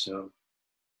 changing. So,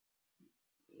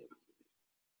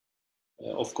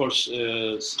 of course,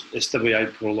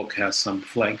 SWI Prolog has some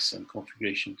flags and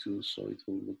configuration tools, so it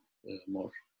will look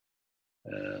more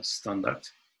standard.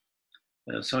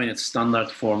 So in its standard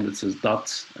form, this is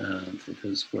dot, and it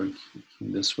is working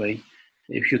this way.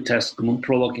 If you test GNU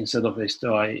Prolog instead of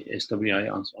SWI,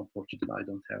 unfortunately, I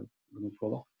don't have GNU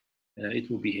Prolog. It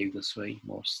will behave this way,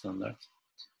 more standard.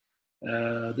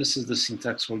 This is the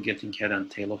syntax for getting head and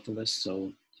tail of the list,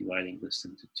 so dividing this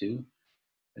into 2.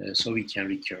 So we can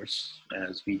recurse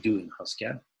as we do in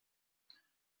Haskell.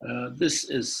 This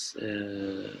is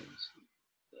a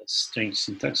strange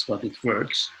syntax, but it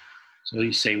works. So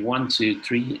you say 1, 2,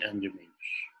 3, and remainder.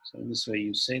 So in this way,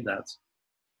 you say that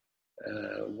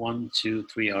 1, 2,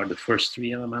 3 are the first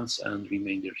 3 elements, and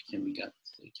remainder can be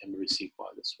received by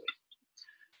this way.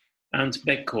 And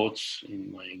backquotes,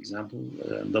 in my example,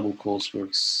 double quotes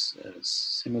works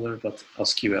similar, but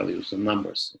ASCII values, the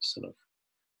numbers instead of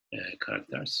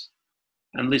characters.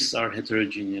 And lists are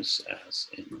heterogeneous as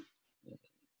in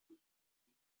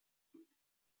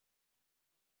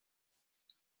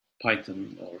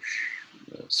Python or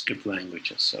script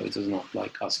languages. So it is not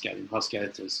like Haskell. In Haskell,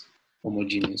 it is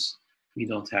homogeneous. We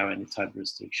don't have any type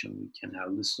restriction. We can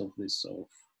have lists of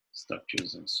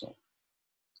structures and so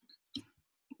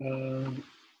on.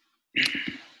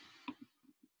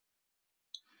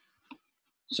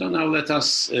 So now let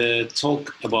us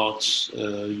talk about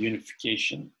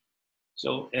unification.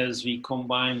 So as we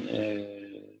combine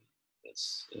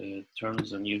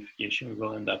terms and unification, we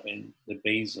will end up in the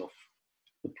base of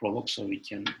the Prolog, so we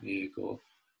can go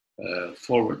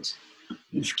forward.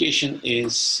 Unification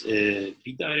is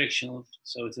bidirectional,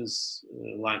 so it is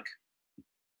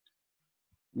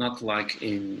not like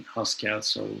in Haskell.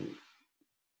 So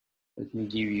let me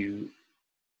give you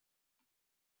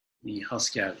the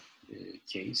Haskell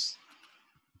case.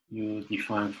 you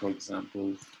define, for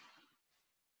example,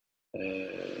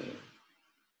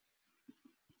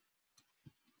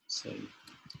 say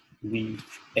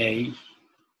leaf A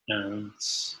and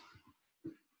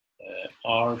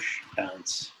R and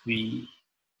V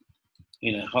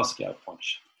in a Haskell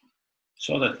function,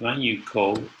 so that when you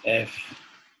call f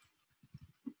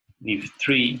leaf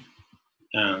 3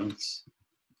 and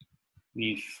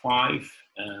leaf 5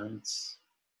 and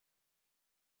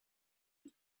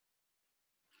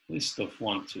list of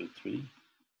 1, 2, 3,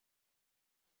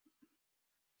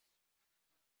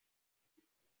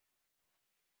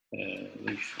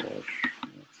 leaf 4,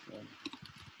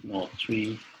 no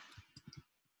 3,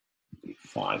 leaf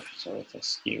 5, so let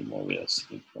us give more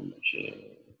realistic information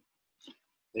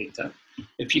data.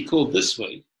 If you call this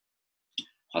way,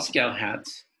 Haskell had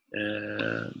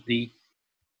the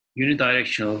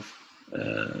unidirectional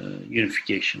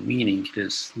unification, meaning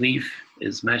this leaf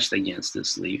is matched against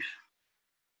this leaf,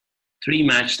 3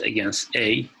 matched against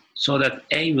A, so that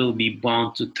A will be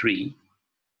bound to 3.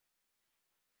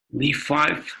 Leaf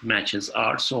 5 matches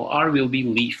R, so R will be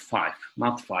leaf 5,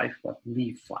 not 5, but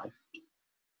leaf 5.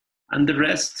 And the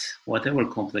rest, whatever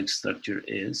complex structure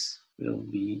is, will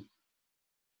be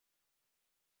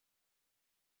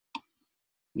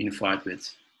unified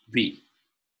with V.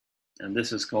 And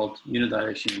this is called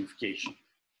unidirectional unification.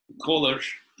 The caller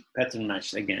pattern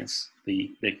matched against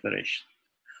the declaration.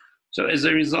 So as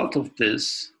a result of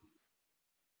this,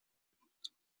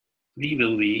 V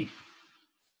will be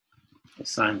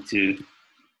assigned to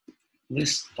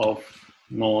list of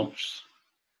nodes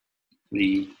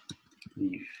 3,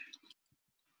 leaf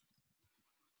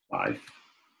 5,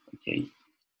 okay,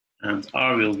 and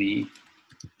R will be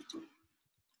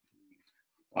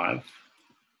 5,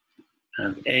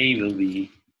 and A will be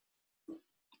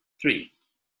 3.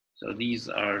 So these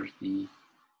are the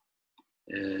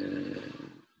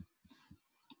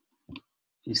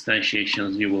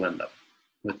instantiations you will end up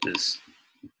with this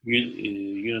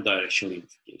unidirectional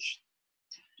unification.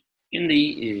 In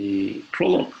the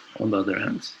Prolog, on the other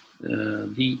hand,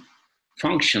 the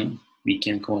function we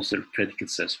can consider predicate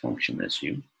says function,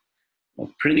 assume. A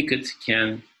predicate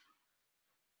can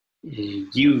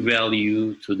give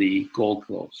value to the goal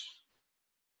clause,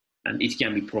 and it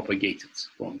can be propagated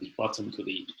from the bottom to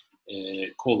the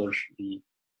caller, the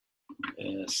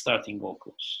starting goal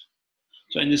clause.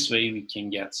 So in this way, we can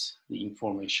get the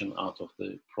information out of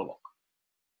the Prolog.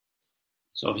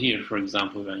 So here, for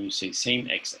example, when you say same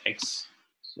XX,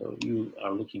 so you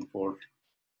are looking for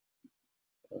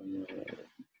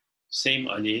same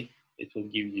Ali, it will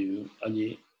give you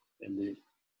Ali and the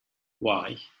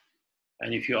Y.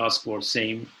 And if you ask for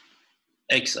same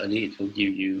X Ali, it will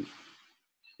give you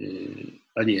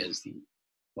Ali as the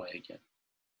Y again.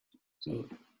 So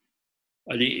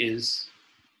Ali is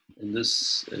in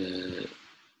this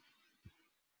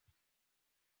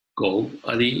goal,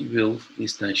 Ali will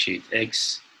instantiate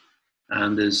X,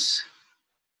 and this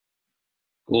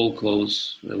goal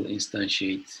clause will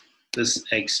instantiate this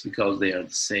X because they are the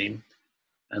same.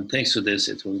 And thanks to this,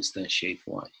 it will instantiate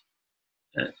Y.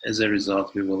 As a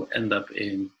result, we will end up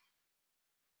in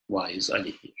Y is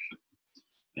Ali here.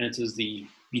 And it is the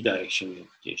bidirectional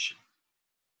unification.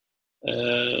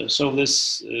 So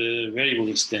this variable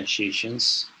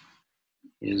instantiations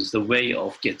is the way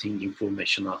of getting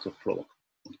information out of Prolog.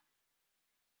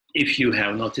 If you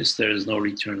have noticed, there is no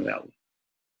return value.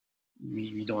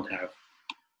 We don't have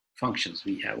functions,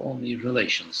 we have only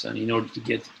relations. And in order to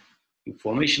get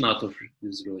information out of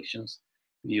these relations,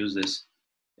 we use this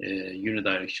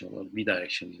unidirectional or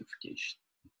bidirectional unification.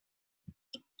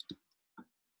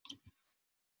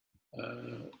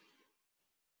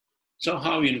 So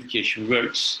how unification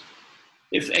works?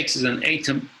 If X is an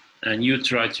atom and you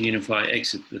try to unify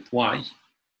X with Y,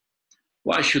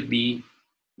 Y should be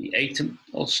the atom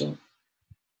also,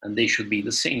 and they should be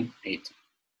the same atom.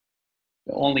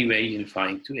 The only way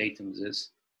unifying two atoms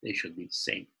is they should be the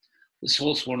same. This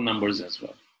holds for numbers as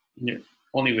well. The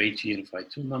only way to unify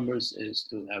two numbers is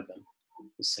to have them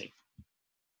the same.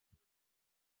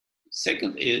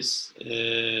 Second is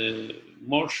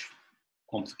more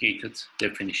complicated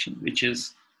definition, which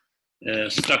is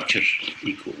structure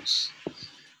equals.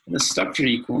 In the structure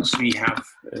equals, we have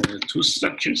two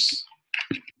structures.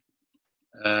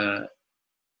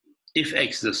 If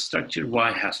X is a structure,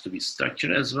 Y has to be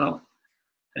structure as well.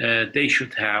 They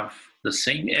should have the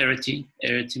same arity.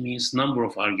 Arity means number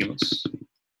of arguments.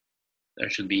 There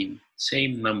should be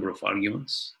same number of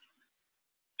arguments.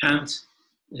 And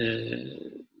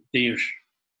their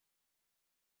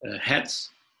heads,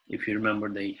 if you remember,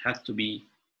 they had to be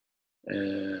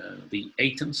the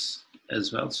atoms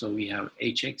as well. So we have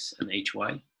HX and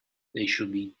HY. They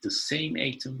should be the same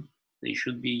atom. They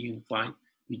should be unified.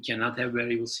 We cannot have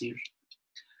variables here.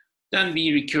 Then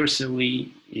we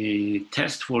recursively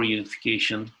test for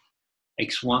unification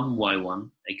x1, y1,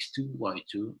 x2,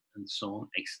 y2, and so on,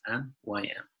 xn,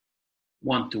 yn.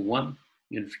 One-to-one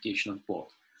unification of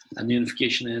both. And the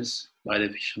unification is, by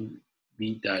definition,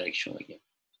 bidirectional again.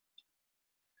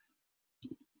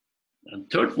 And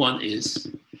third one is,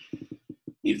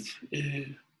 if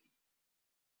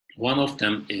one of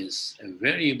them is a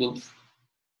variable,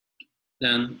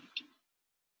 then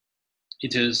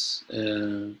it is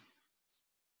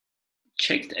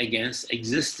checked against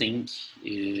existing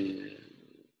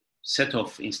set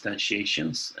of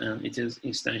instantiations, and it is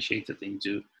instantiated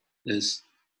into this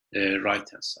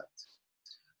right-hand side.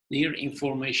 Here,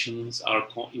 information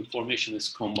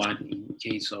is combined in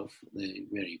case of the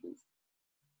variable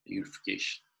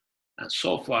unification. And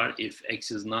so far, if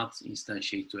x is not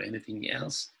instantiated to anything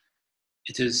else,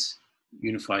 it is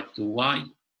unified to y,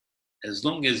 as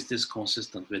long as it is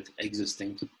consistent with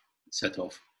existing set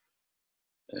of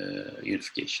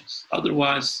unifications.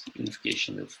 Otherwise,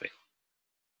 unification will fail.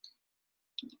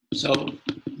 So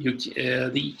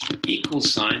the equal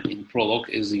sign in Prolog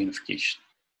is the unification.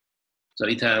 So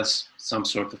it has some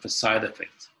sort of a side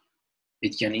effect.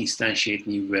 It can instantiate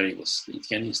new variables. It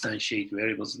can instantiate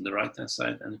variables in the right-hand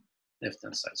side and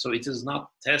left-hand side. So it is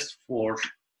not test for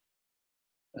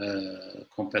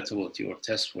compatibility or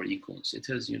test for equivalence. It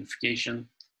is unification,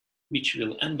 which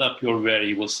will end up your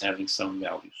variables having some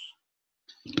values.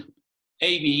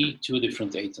 AB, two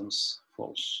different atoms,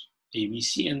 false.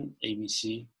 ABC and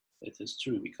ABC, that is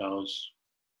true because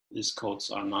these codes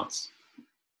are not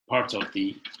part of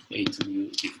the atom you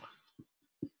define.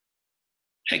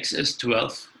 X is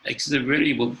 12, X is a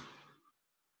variable.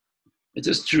 It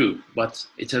is true, but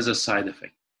it has a side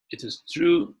effect. It is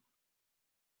true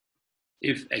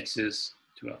if X is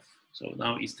 12. So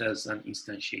now it has an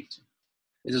instantiation.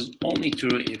 It is only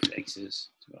true if X is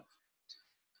 12.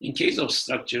 In case of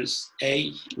structures,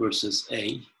 A versus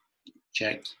A,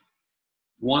 check.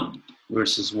 1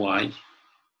 versus Y,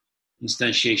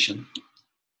 instantiation.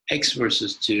 X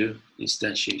versus 2,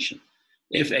 instantiation.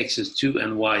 If X is 2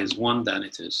 and Y is 1, then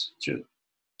it is true.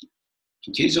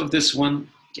 In case of this one,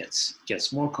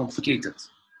 gets more complicated.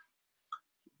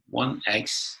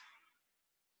 1X,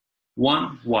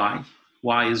 1Y,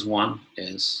 Y is 1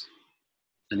 is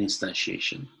an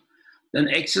instantiation. Then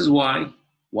X is Y,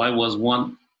 Y was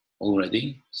 1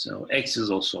 already, so X is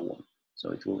also 1.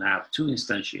 So it will have two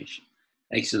instantiations.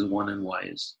 X is 1 and Y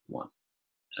is 1.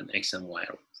 And X and Y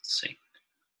are the same.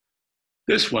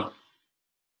 This one,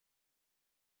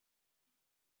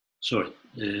 sorry,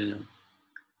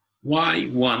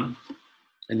 Y1,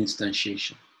 an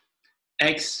instantiation.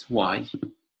 X, Y,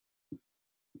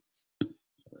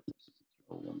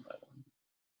 one by one.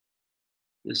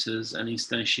 This is an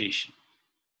instantiation.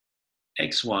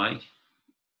 X, Y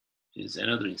is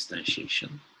another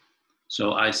instantiation.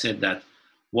 So I said that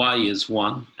Y is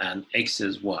 1 and X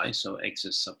is Y, so X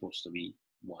is supposed to be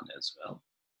 1 as well.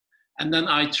 And then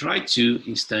I try to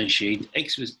instantiate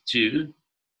X with 2.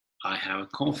 I have a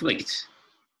conflict.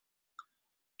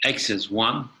 X is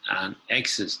 1 and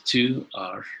X is 2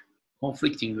 are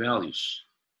conflicting values.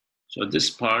 So this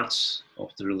part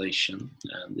of the relation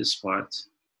and this part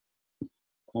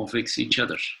conflicts each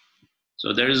other.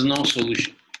 So there is no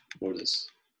solution for this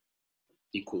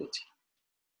equality.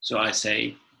 So I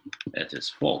say that is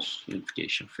false.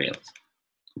 Unification failed.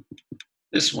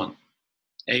 This one,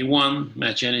 A1,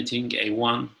 match anything,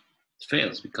 A1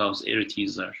 fails because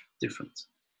arities are different.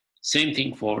 Same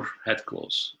thing for head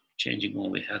clause, changing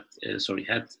only head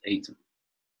atom.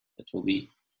 That will be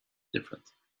different.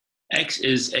 X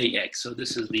is AX, so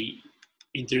this is the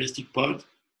interesting part.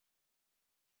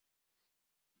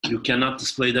 You cannot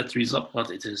display that result, but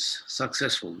it is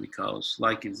successful because,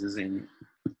 like it is in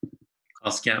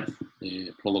CEng,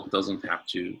 the Prolog doesn't have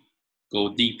to go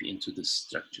deep into this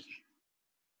structure.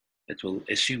 It will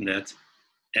assume that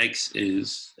X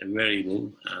is a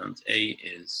variable and A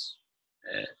is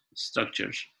a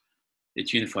structure.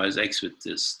 It unifies X with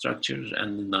this structure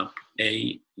and then up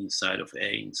A inside of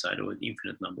an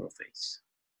infinite number of A's.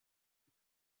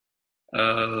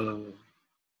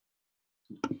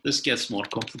 This gets more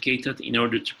complicated. In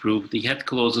order to prove the head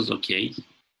clause is okay,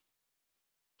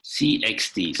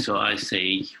 CXD. So I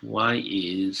say Y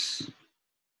is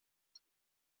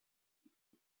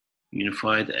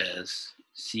unified as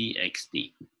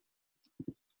CXD.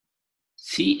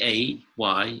 CAY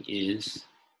is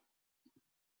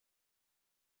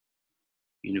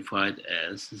unified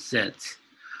as Z.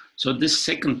 So this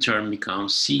second term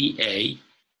becomes CA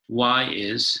y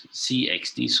is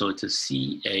cxd, so it is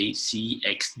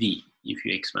CACXD if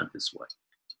you expand this way.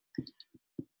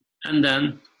 And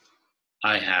then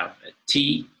I have a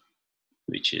t,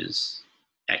 which is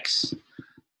x.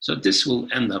 So this will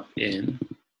end up in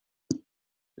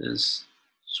this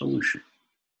solution,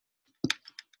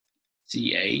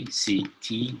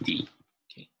 CACTD.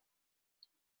 Okay.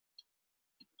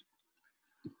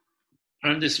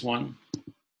 And this one,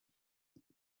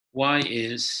 y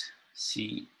is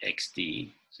CXD,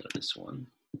 so this one,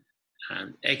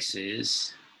 and x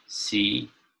is CAY.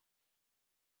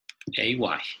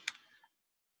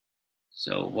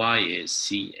 So y is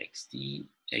CXD,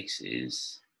 x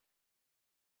is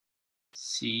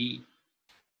CAY.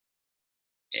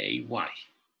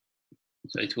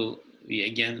 So it will be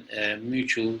again a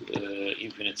mutual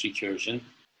infinite recursion.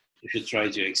 If you try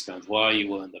to expand y, you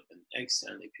will end up in x,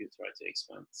 and if you try to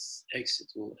expand x,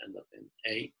 it will end up in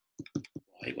a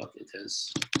y, but it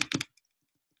is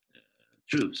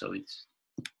true, so it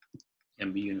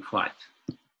can be unified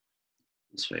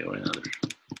this way or another.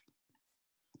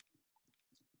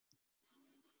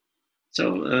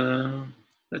 So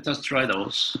let us try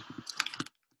those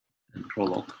in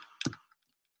Prolog.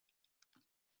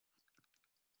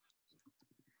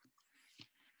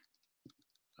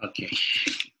 Okay.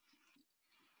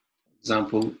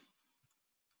 Example,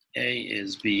 A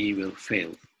is B will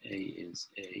fail. A is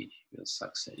A will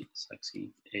succeed.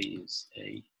 A is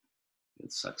A will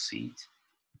succeed.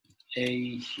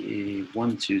 A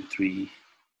 1, 2, 3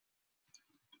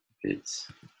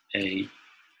 bits. A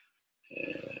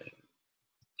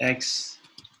X,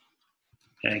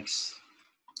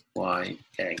 Y,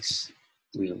 X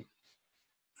will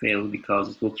fail because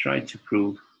it will try to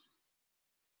prove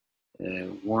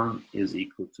 1 is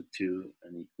equal to 2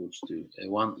 and equals to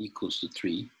 1 equals to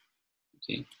 3.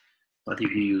 Okay, but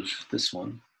if you use this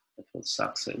one, that was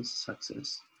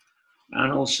success.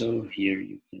 And also here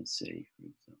you can say, for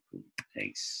example,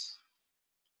 X,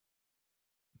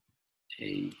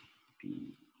 A,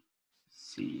 B,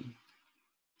 C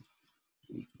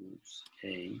equals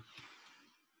A,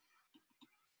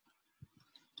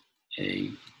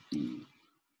 B,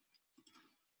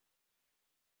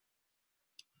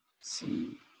 C,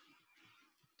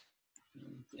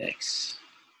 and X.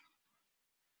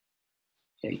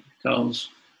 Okay, because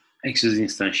X is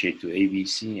instantiated to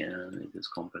ABC and it is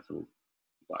compatible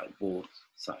by both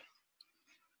sides.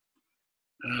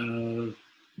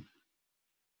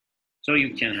 So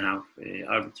you can have an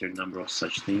arbitrary number of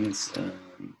such things,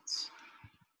 and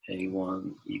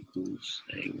A1 equals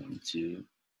A12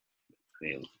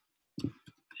 fail.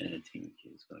 Anything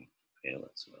is going to fail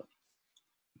as well.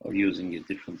 Or using a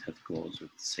different head clause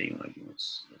with the same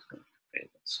arguments, that's going to fail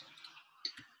as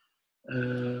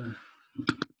well.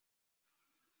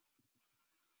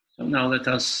 So now let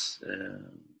us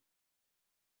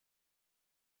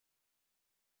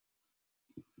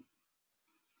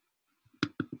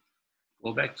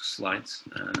go back to slides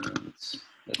and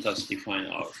let us define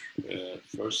our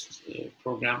first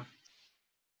program.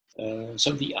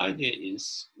 So the idea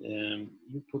is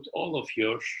you put all of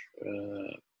your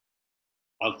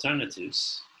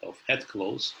alternatives of head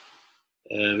clause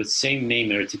with same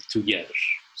name arithmetic together.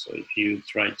 So if you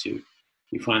try to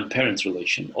define parent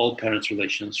relation, all parent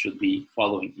relations should be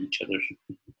following each other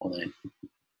on a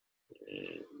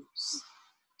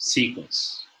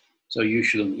sequence. So you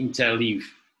shouldn't interleave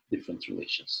different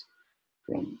relations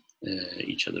from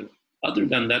each other. Other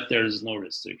than that, there is no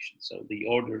restriction. So the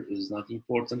order is not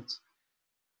important.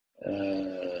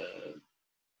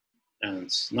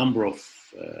 And number of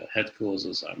head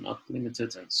clauses are not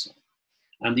limited, and so on.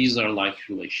 And these are like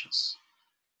relations.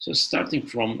 So starting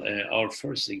from our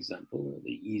first example,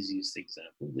 the easiest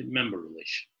example, the member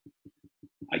relation.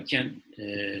 I can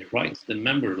write the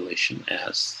member relation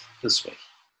as this way.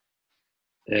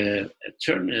 A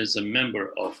term is a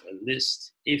member of a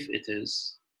list if it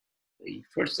is the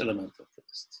first element of the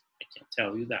list. I can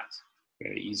tell you that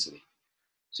very easily.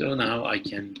 So now I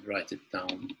can write it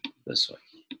down this way.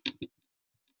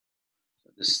 So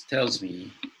this tells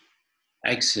me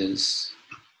X is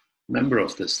member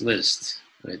of this list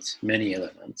with many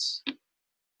elements.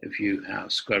 If you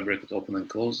have square bracket open and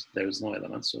close, there is no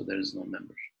element, so there is no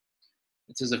member.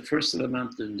 It is the first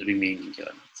element and the remaining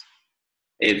element.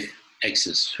 If X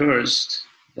is first,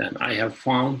 then I have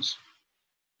found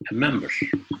a member,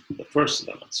 the first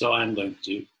element, so I'm going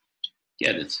to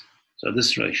get it. So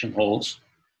this relation holds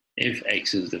if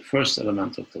X is the first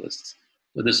element of the list.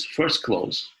 So this first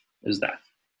clause is that,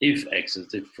 if X is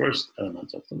the first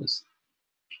element of the list.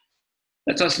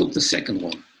 Let us look at the second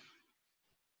one.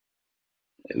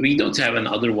 We don't have an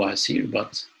otherwise here,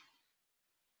 but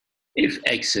if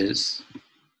X is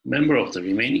member of the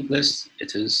remaining list,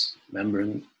 it is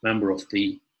member of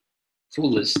the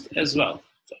full list as well.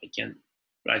 So I can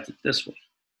write it this way.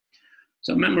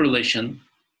 So member relation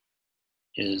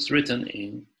is written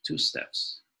in 2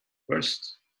 steps.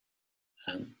 First,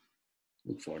 and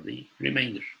look for the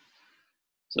remainder.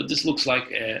 So this looks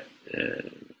like a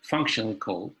functional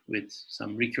call with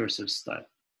some recursive style.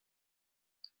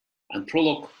 And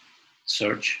Prolog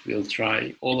search will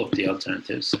try all of the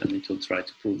alternatives, and it will try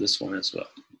to prove this one as well.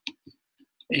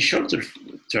 In shorter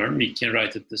term, we can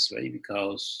write it this way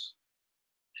because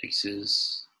x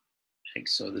is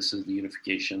x, so this is the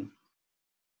unification.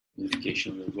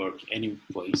 Unification will work any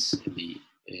place in the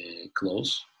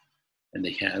clause, and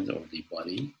the head or the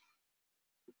body.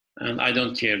 And I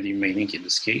don't care the remaining in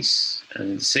this case. And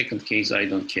in the second case, I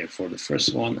don't care for the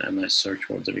first one, and I search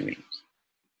for the remaining.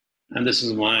 And this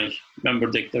is my member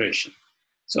declaration.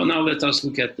 So now let us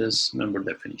look at this member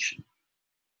definition.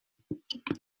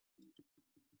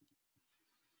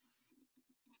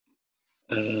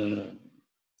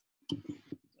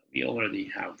 We already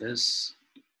have this.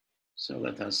 So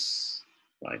let us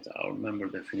write our member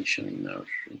definition in our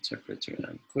interpreter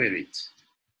and query it.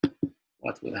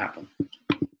 What will happen?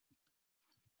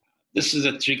 This is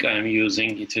a trick I am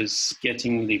using. It is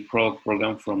getting the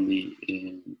program from the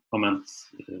command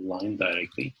line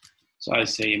directly. So I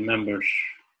say member,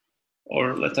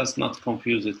 or let us not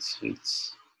confuse it.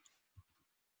 It's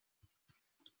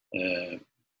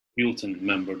built-in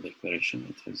member declaration.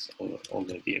 It is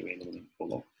already available in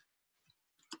Prolog.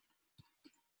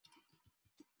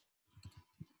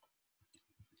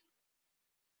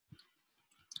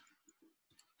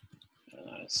 And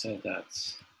I said that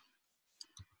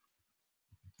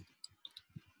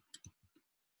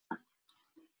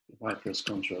if I press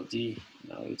Ctrl D,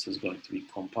 now it is going to be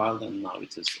compiled, and now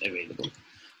it is available.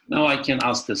 Now I can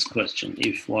ask this question: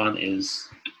 if one is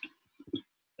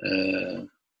a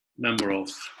member of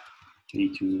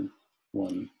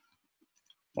 3215,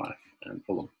 and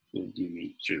Prolog will give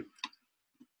me true.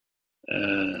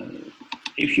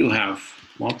 If you have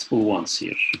multiple ones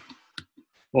here,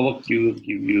 Prolog will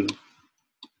give you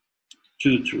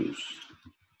 2 truths.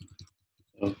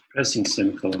 So pressing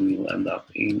semicolon will end up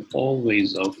in all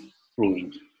ways of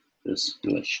proving this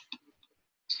relation.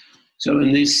 So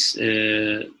in this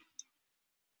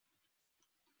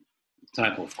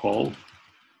type of call,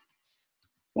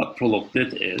 what Prolog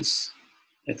did is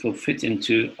it will fit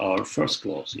into our first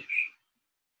clause here.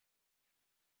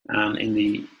 And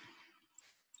in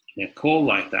a call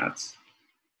like that,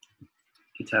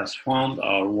 it has found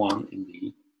our one in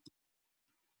the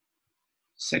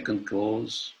second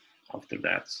clause. After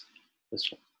that, this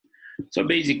one. So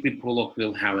basically, Prolog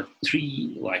will have a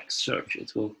tree-like search.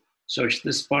 It will search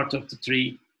this part of the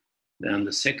tree, then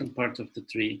the second part of the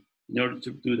tree. In order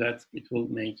to do that, it will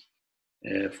make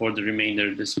for the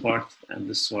remainder this part and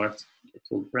this part. It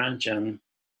will branch and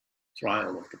try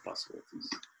all of the possibilities.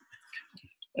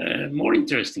 More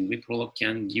interestingly, Prolog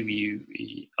can give you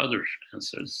other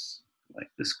answers,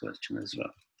 like this question as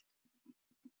well.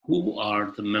 Who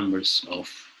are the members of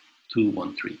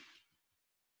 213?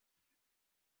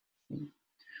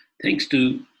 Thanks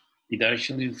to the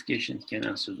directional unification, it can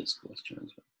answer this question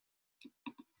as well.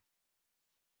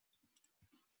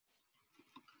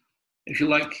 If you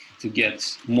like to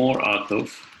get more out of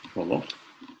Prolog,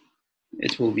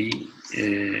 it will be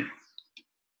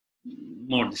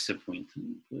more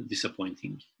disappointing.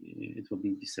 It will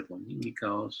be disappointing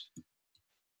because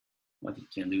what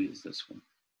it can do is this one.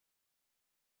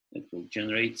 It will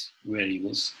generate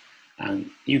variables, and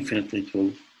infinitely it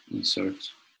will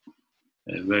insert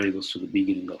variables to the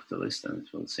beginning of the list, and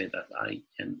it will say that I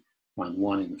can find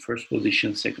one in the first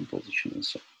position, second position, and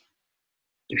so on.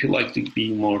 If you like to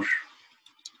be more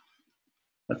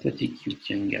pathetic, you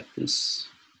can get this.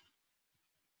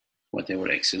 Whatever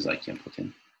x is, I can put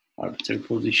in arbitrary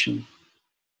position,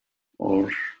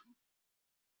 or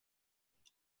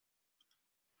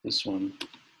this one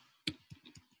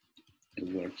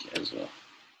will work as well.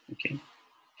 Okay.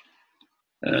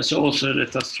 So also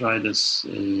let us try this,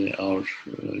 our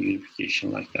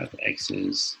unification like that. X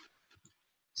is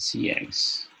CEng.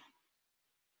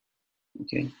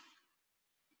 Okay.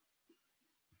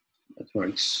 That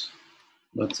works.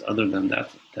 But other than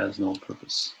that, it has no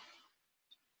purpose.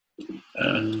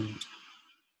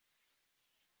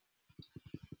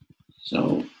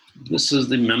 So this is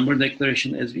the member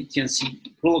declaration. As we can see,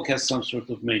 Prolog has some sort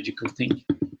of magical thing.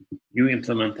 You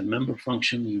implement a member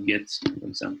function, you get, for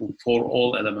example, for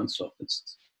all elements of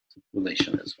this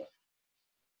relation as well.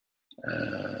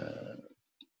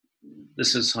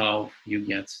 This is how you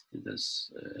get this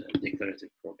declarative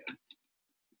program.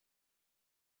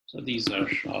 So these are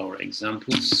our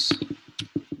examples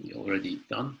we already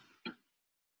done.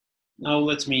 Now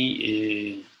let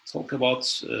me talk about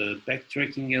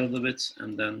backtracking a little bit,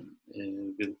 and then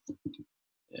we'll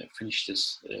finish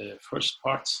this first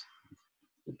part.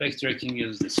 The backtracking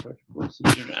is the search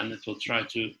procedure, and it will try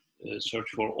to search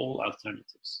for all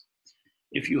alternatives.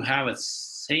 If you have a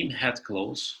same head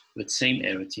clause with same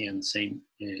arity and same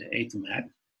atom head,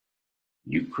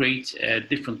 you create a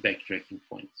different backtracking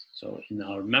point. So in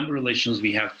our member relations,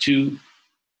 we have two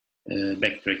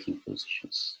backtracking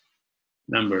positions.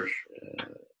 Member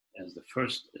as the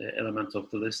first element of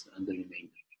the list and the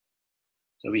remainder.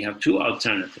 So we have two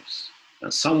alternatives.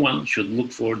 And someone should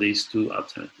look for these two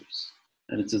alternatives,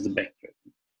 and it is the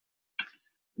backtracking.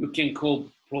 You can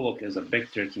call Prolog as a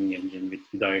backtracking engine with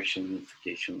bidirectional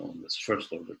unification on this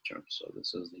first order term. So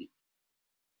this is the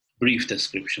brief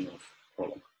description of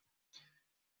Prolog.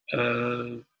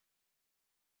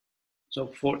 So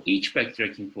for each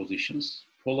backtracking positions,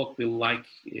 Prolog will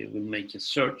make a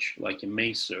search, like a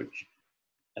maze search.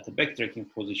 At the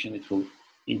backtracking position, it will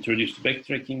introduce the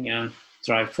backtracking and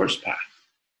try first path.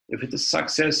 If it is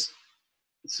success,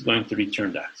 it's going to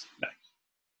return that back.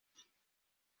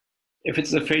 If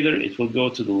it's a failure, it will go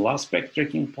to the last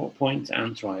backtracking point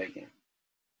and try again.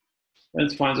 When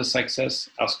it finds a success,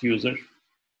 ask user,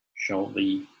 show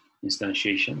the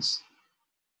instantiations.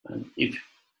 And if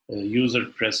the user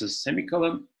presses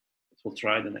semicolon, it will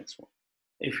try the next one.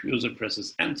 If user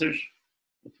presses enter,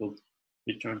 it will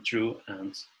return true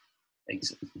and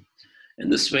exit. In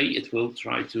this way, it will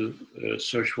try to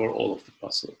search for all of the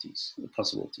possibilities.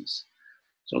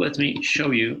 So let me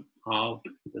show you how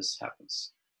this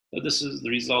happens. So this is the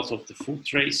result of the full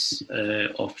trace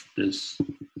of this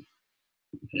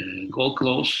goal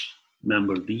clause,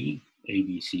 member B, A,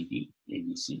 B, C, D, A,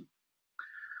 B, C.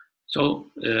 So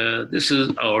this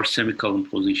is our semicolon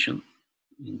position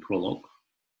in Prolog.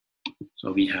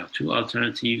 So we have two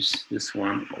alternatives, this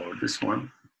one or this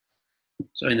one.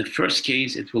 So in the first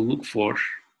case, it will look for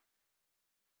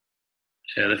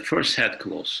the first head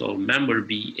clause. So member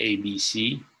B, A, B,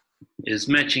 C is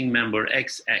matching member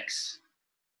X, X.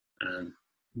 And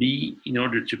B, in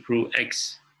order to prove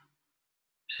X,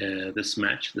 this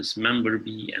match, this member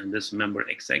B and this member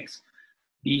XX,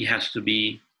 B has to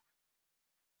be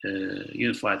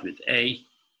unified with A,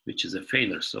 which is a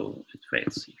failure, so it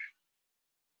fails here.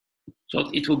 So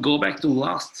it will go back to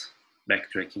last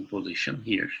backtracking position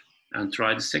here and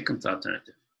try the second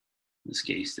alternative. In this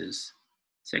case, this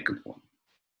second one.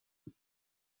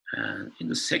 And in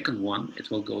the second one,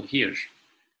 it will go here.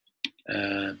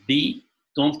 B,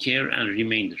 don't care, and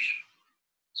remainder.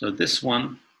 So this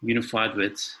one unified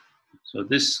with, so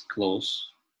this clause,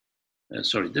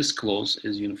 this clause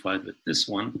is unified with this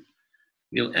one,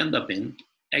 will end up in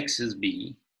X is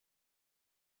B,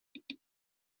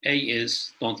 A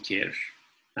is don't care,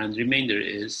 and remainder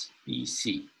is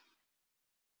BC.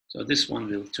 So this one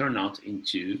will turn out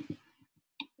into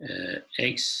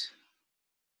X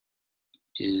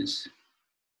is,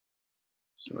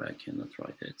 sorry, I cannot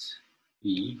write it,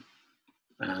 B,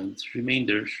 and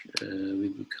remainder will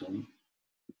become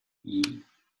E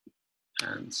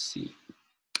and C,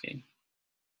 okay?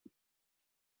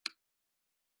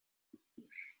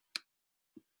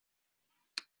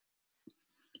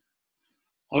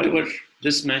 However,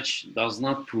 this match does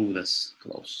not prove this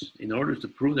clause. In order to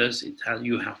prove this,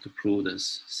 you have to prove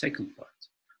this second part.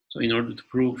 So in order to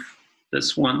prove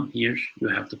this one here, you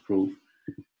have to prove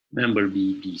member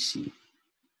B, BC.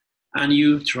 And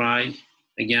you try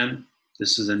again.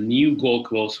 This is a new goal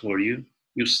clause for you.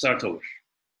 You start over.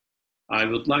 I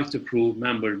would like to prove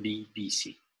member B,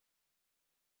 BC.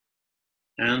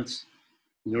 And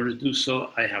in order to do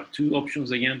so, I have two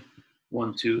options again.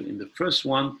 1, 2. In the first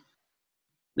one,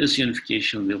 this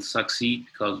unification will succeed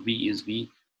because B is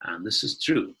B, and this is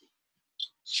true.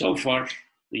 So far,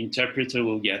 the interpreter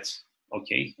will get,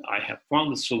 okay, I have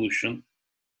found the solution,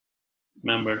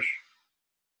 member,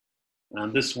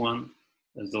 and this one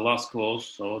is the last clause,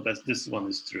 so this one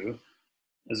is true.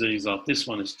 As a result, this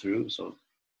one is true, so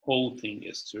whole thing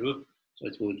is true, so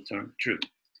it will return true.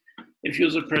 If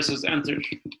user presses enter,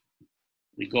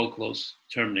 the goal clause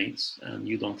terminates, and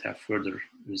you don't have further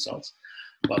results.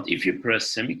 But if you press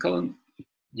semicolon,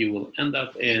 you will end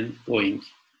up in going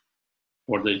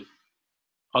for the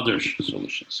other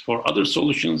solutions. For other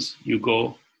solutions, you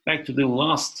go back to the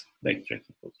last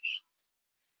backtracking position.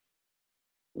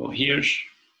 Go here,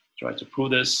 try to prove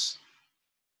this.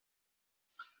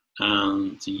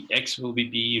 And the X will be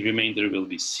B, remainder will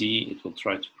be C. It will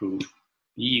try to prove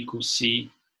B equals C.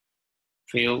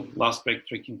 Fail, last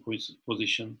backtracking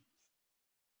position.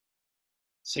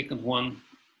 Second one,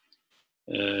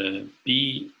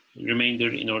 B remainder.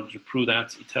 In order to prove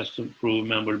that, it has to prove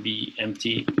member B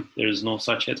empty. There is no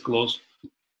such head clause.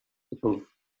 It will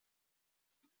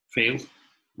fail.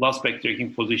 Last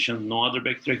backtracking position, no other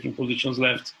backtracking positions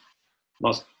left.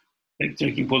 Last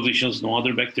backtracking positions, no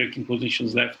other backtracking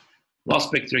positions left.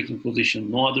 Last backtracking position,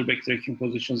 no other backtracking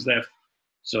positions left.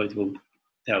 So it will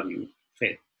tell you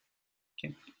fail.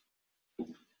 Okay.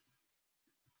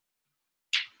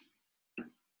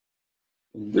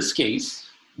 In this case,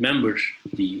 member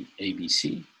the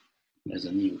ABC as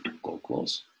a new call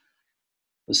clause.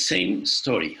 The same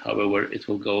story, however, it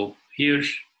will go here,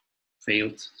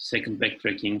 failed, second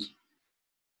backtracking.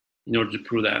 In order to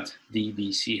prove that,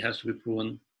 DBC has to be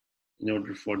proven. In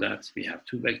order for that, we have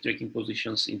two backtracking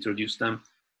positions, introduce them,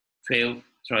 fail,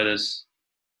 try this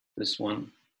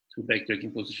one, two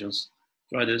backtracking positions,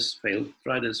 try this, fail,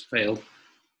 try this, fail,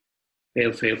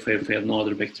 fail, fail, fail, fail, no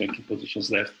other backtracking positions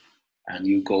left, and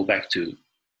you go back to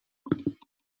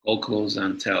call clause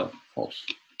and tell false.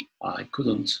 I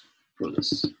couldn't prove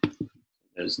this.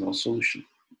 There is no solution.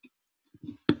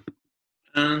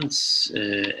 And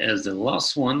as the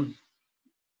last one,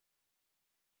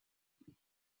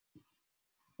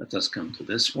 let us come to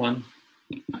this one,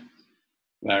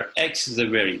 where X is a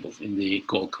variable in the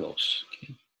call clause.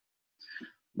 Okay.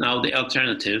 Now the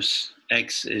alternatives,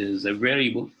 X is a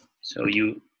variable, so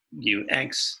you give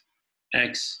X,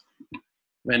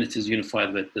 when it is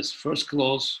unified with this first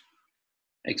clause,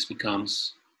 X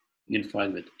becomes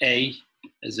unified with A.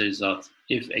 As a result,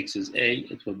 if X is A,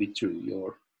 it will be true.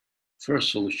 Your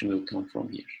first solution will come from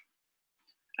here.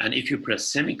 And if you press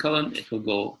semicolon, it will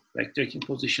go backtracking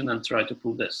position and try to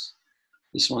prove this.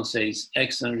 This one says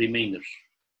X and remainder.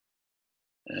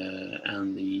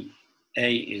 And the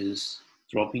A is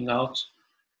dropping out.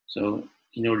 So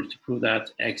in order to prove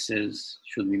that, X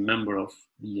should be member of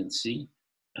B and C.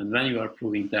 And when you are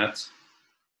proving that,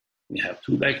 we have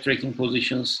two backtracking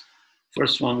positions.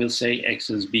 First one will say X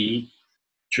is B,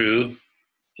 true.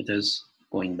 It is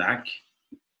going back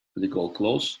to the call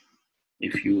clause.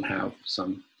 If you have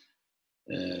some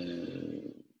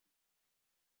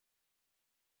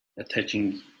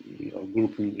attaching or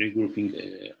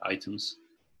regrouping items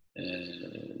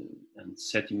and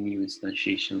setting new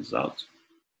instantiations out,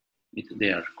 they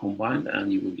are combined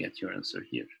and you will get your answer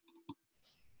here.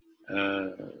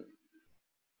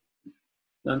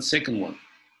 Then second one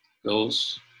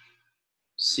goes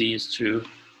C is true,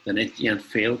 then at the end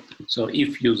failed. So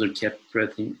if user kept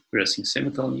pressing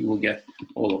semicolon, you will get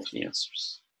all of the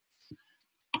answers.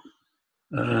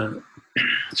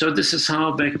 So this is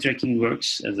how backtracking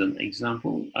works as an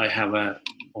example. I have a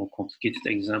more complicated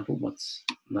example, but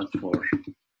not for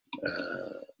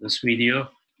this video.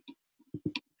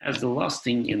 As the last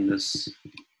thing in this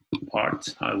part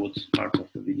of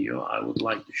the video, I would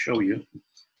like to show you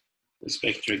this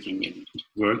backtracking in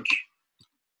work.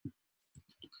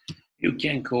 You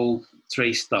can call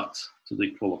trace dot to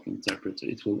the Prolog interpreter.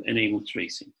 It will enable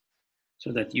tracing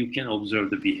so that you can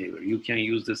observe the behavior. You can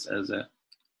use this as a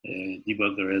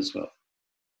debugger as well.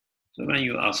 So when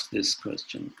you ask this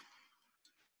question,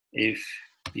 if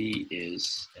B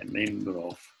is a member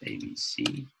of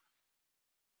ABC,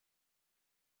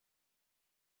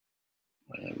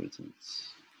 I have written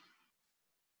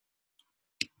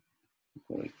it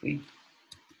correctly.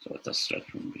 So let us start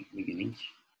from the beginning.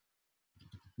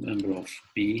 Member of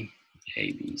B,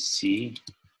 ABC.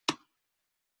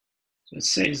 So it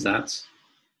says that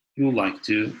you like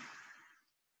to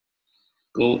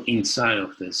go inside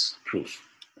of this proof.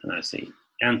 And I say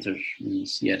enter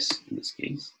means yes in this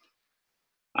case.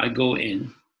 I go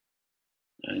in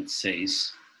and it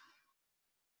says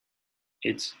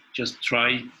it's just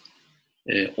try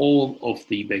all of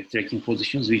the backtracking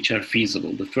positions which are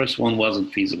feasible. The first one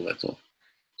wasn't feasible at all.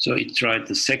 So it tried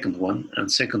the second one,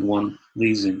 and second one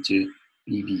leads into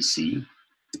BBC.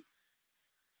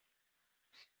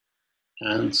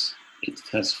 And it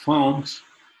has found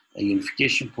a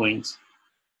unification point,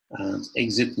 and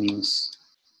exit means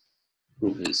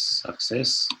proof is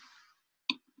success.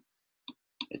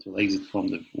 It will exit from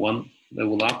the one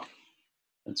level up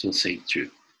and it will say true.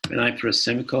 When I press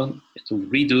semicolon, it will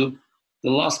redo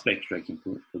the last backtracking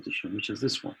position, which is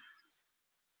this one.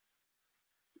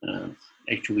 And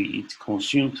actually it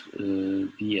consumed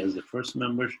B as the first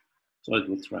member, so it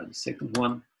will try the second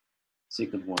one.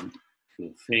 Second one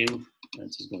will fail, and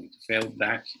it is going to fail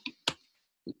back to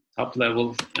the top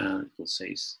level, and it will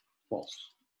say false.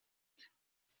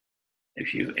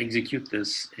 If you execute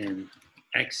this in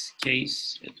X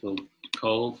case, it will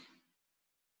call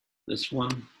this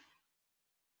one.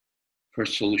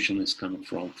 First solution is coming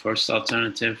from first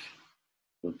alternative.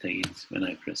 We'll take it when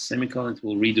I press semicolon, it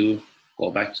will redo, go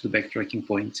back to the backtracking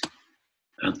point,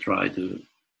 and try to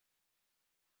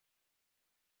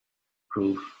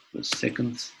prove the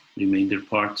second remainder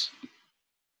part.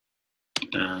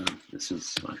 And this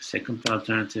is my second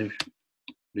alternative.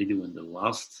 Redo in the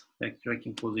last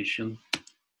backtracking position,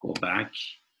 go back,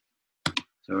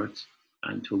 third,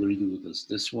 and it will redo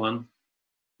this one.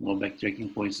 No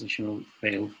backtracking position will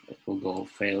fail, it will go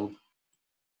fail.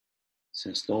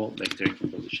 Since no backtracking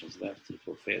positions left, it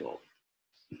will fail all.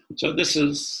 So this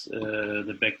is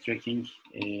the backtracking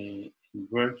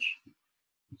work.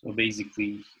 So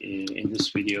basically, in this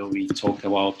video, we talk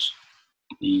about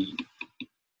the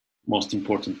most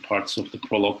important parts of the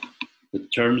Prolog, the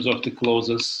terms of the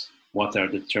clauses, what are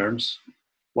the terms,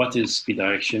 what is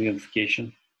bidirectional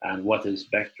unification, and what is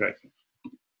backtracking.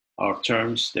 Our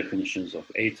terms, definitions of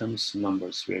atoms,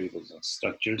 numbers, variables, and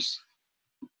structures,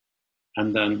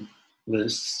 and then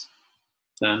lists,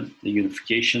 then the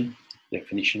unification,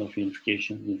 definition of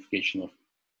unification, unification of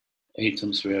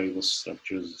atoms, variables,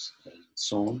 structures, and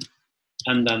so on.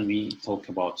 And then we talk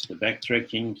about the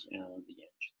backtracking and the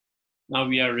engine. Now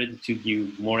we are ready to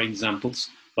give more examples,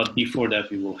 but before that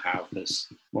we will have this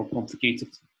more complicated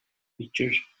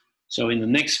picture. So in the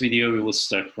next video we will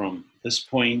start from this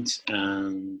point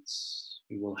and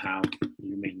we will have the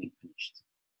remaining finished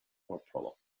for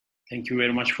Prolog. Thank you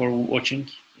very much for watching.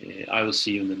 I will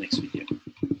see you in the next video.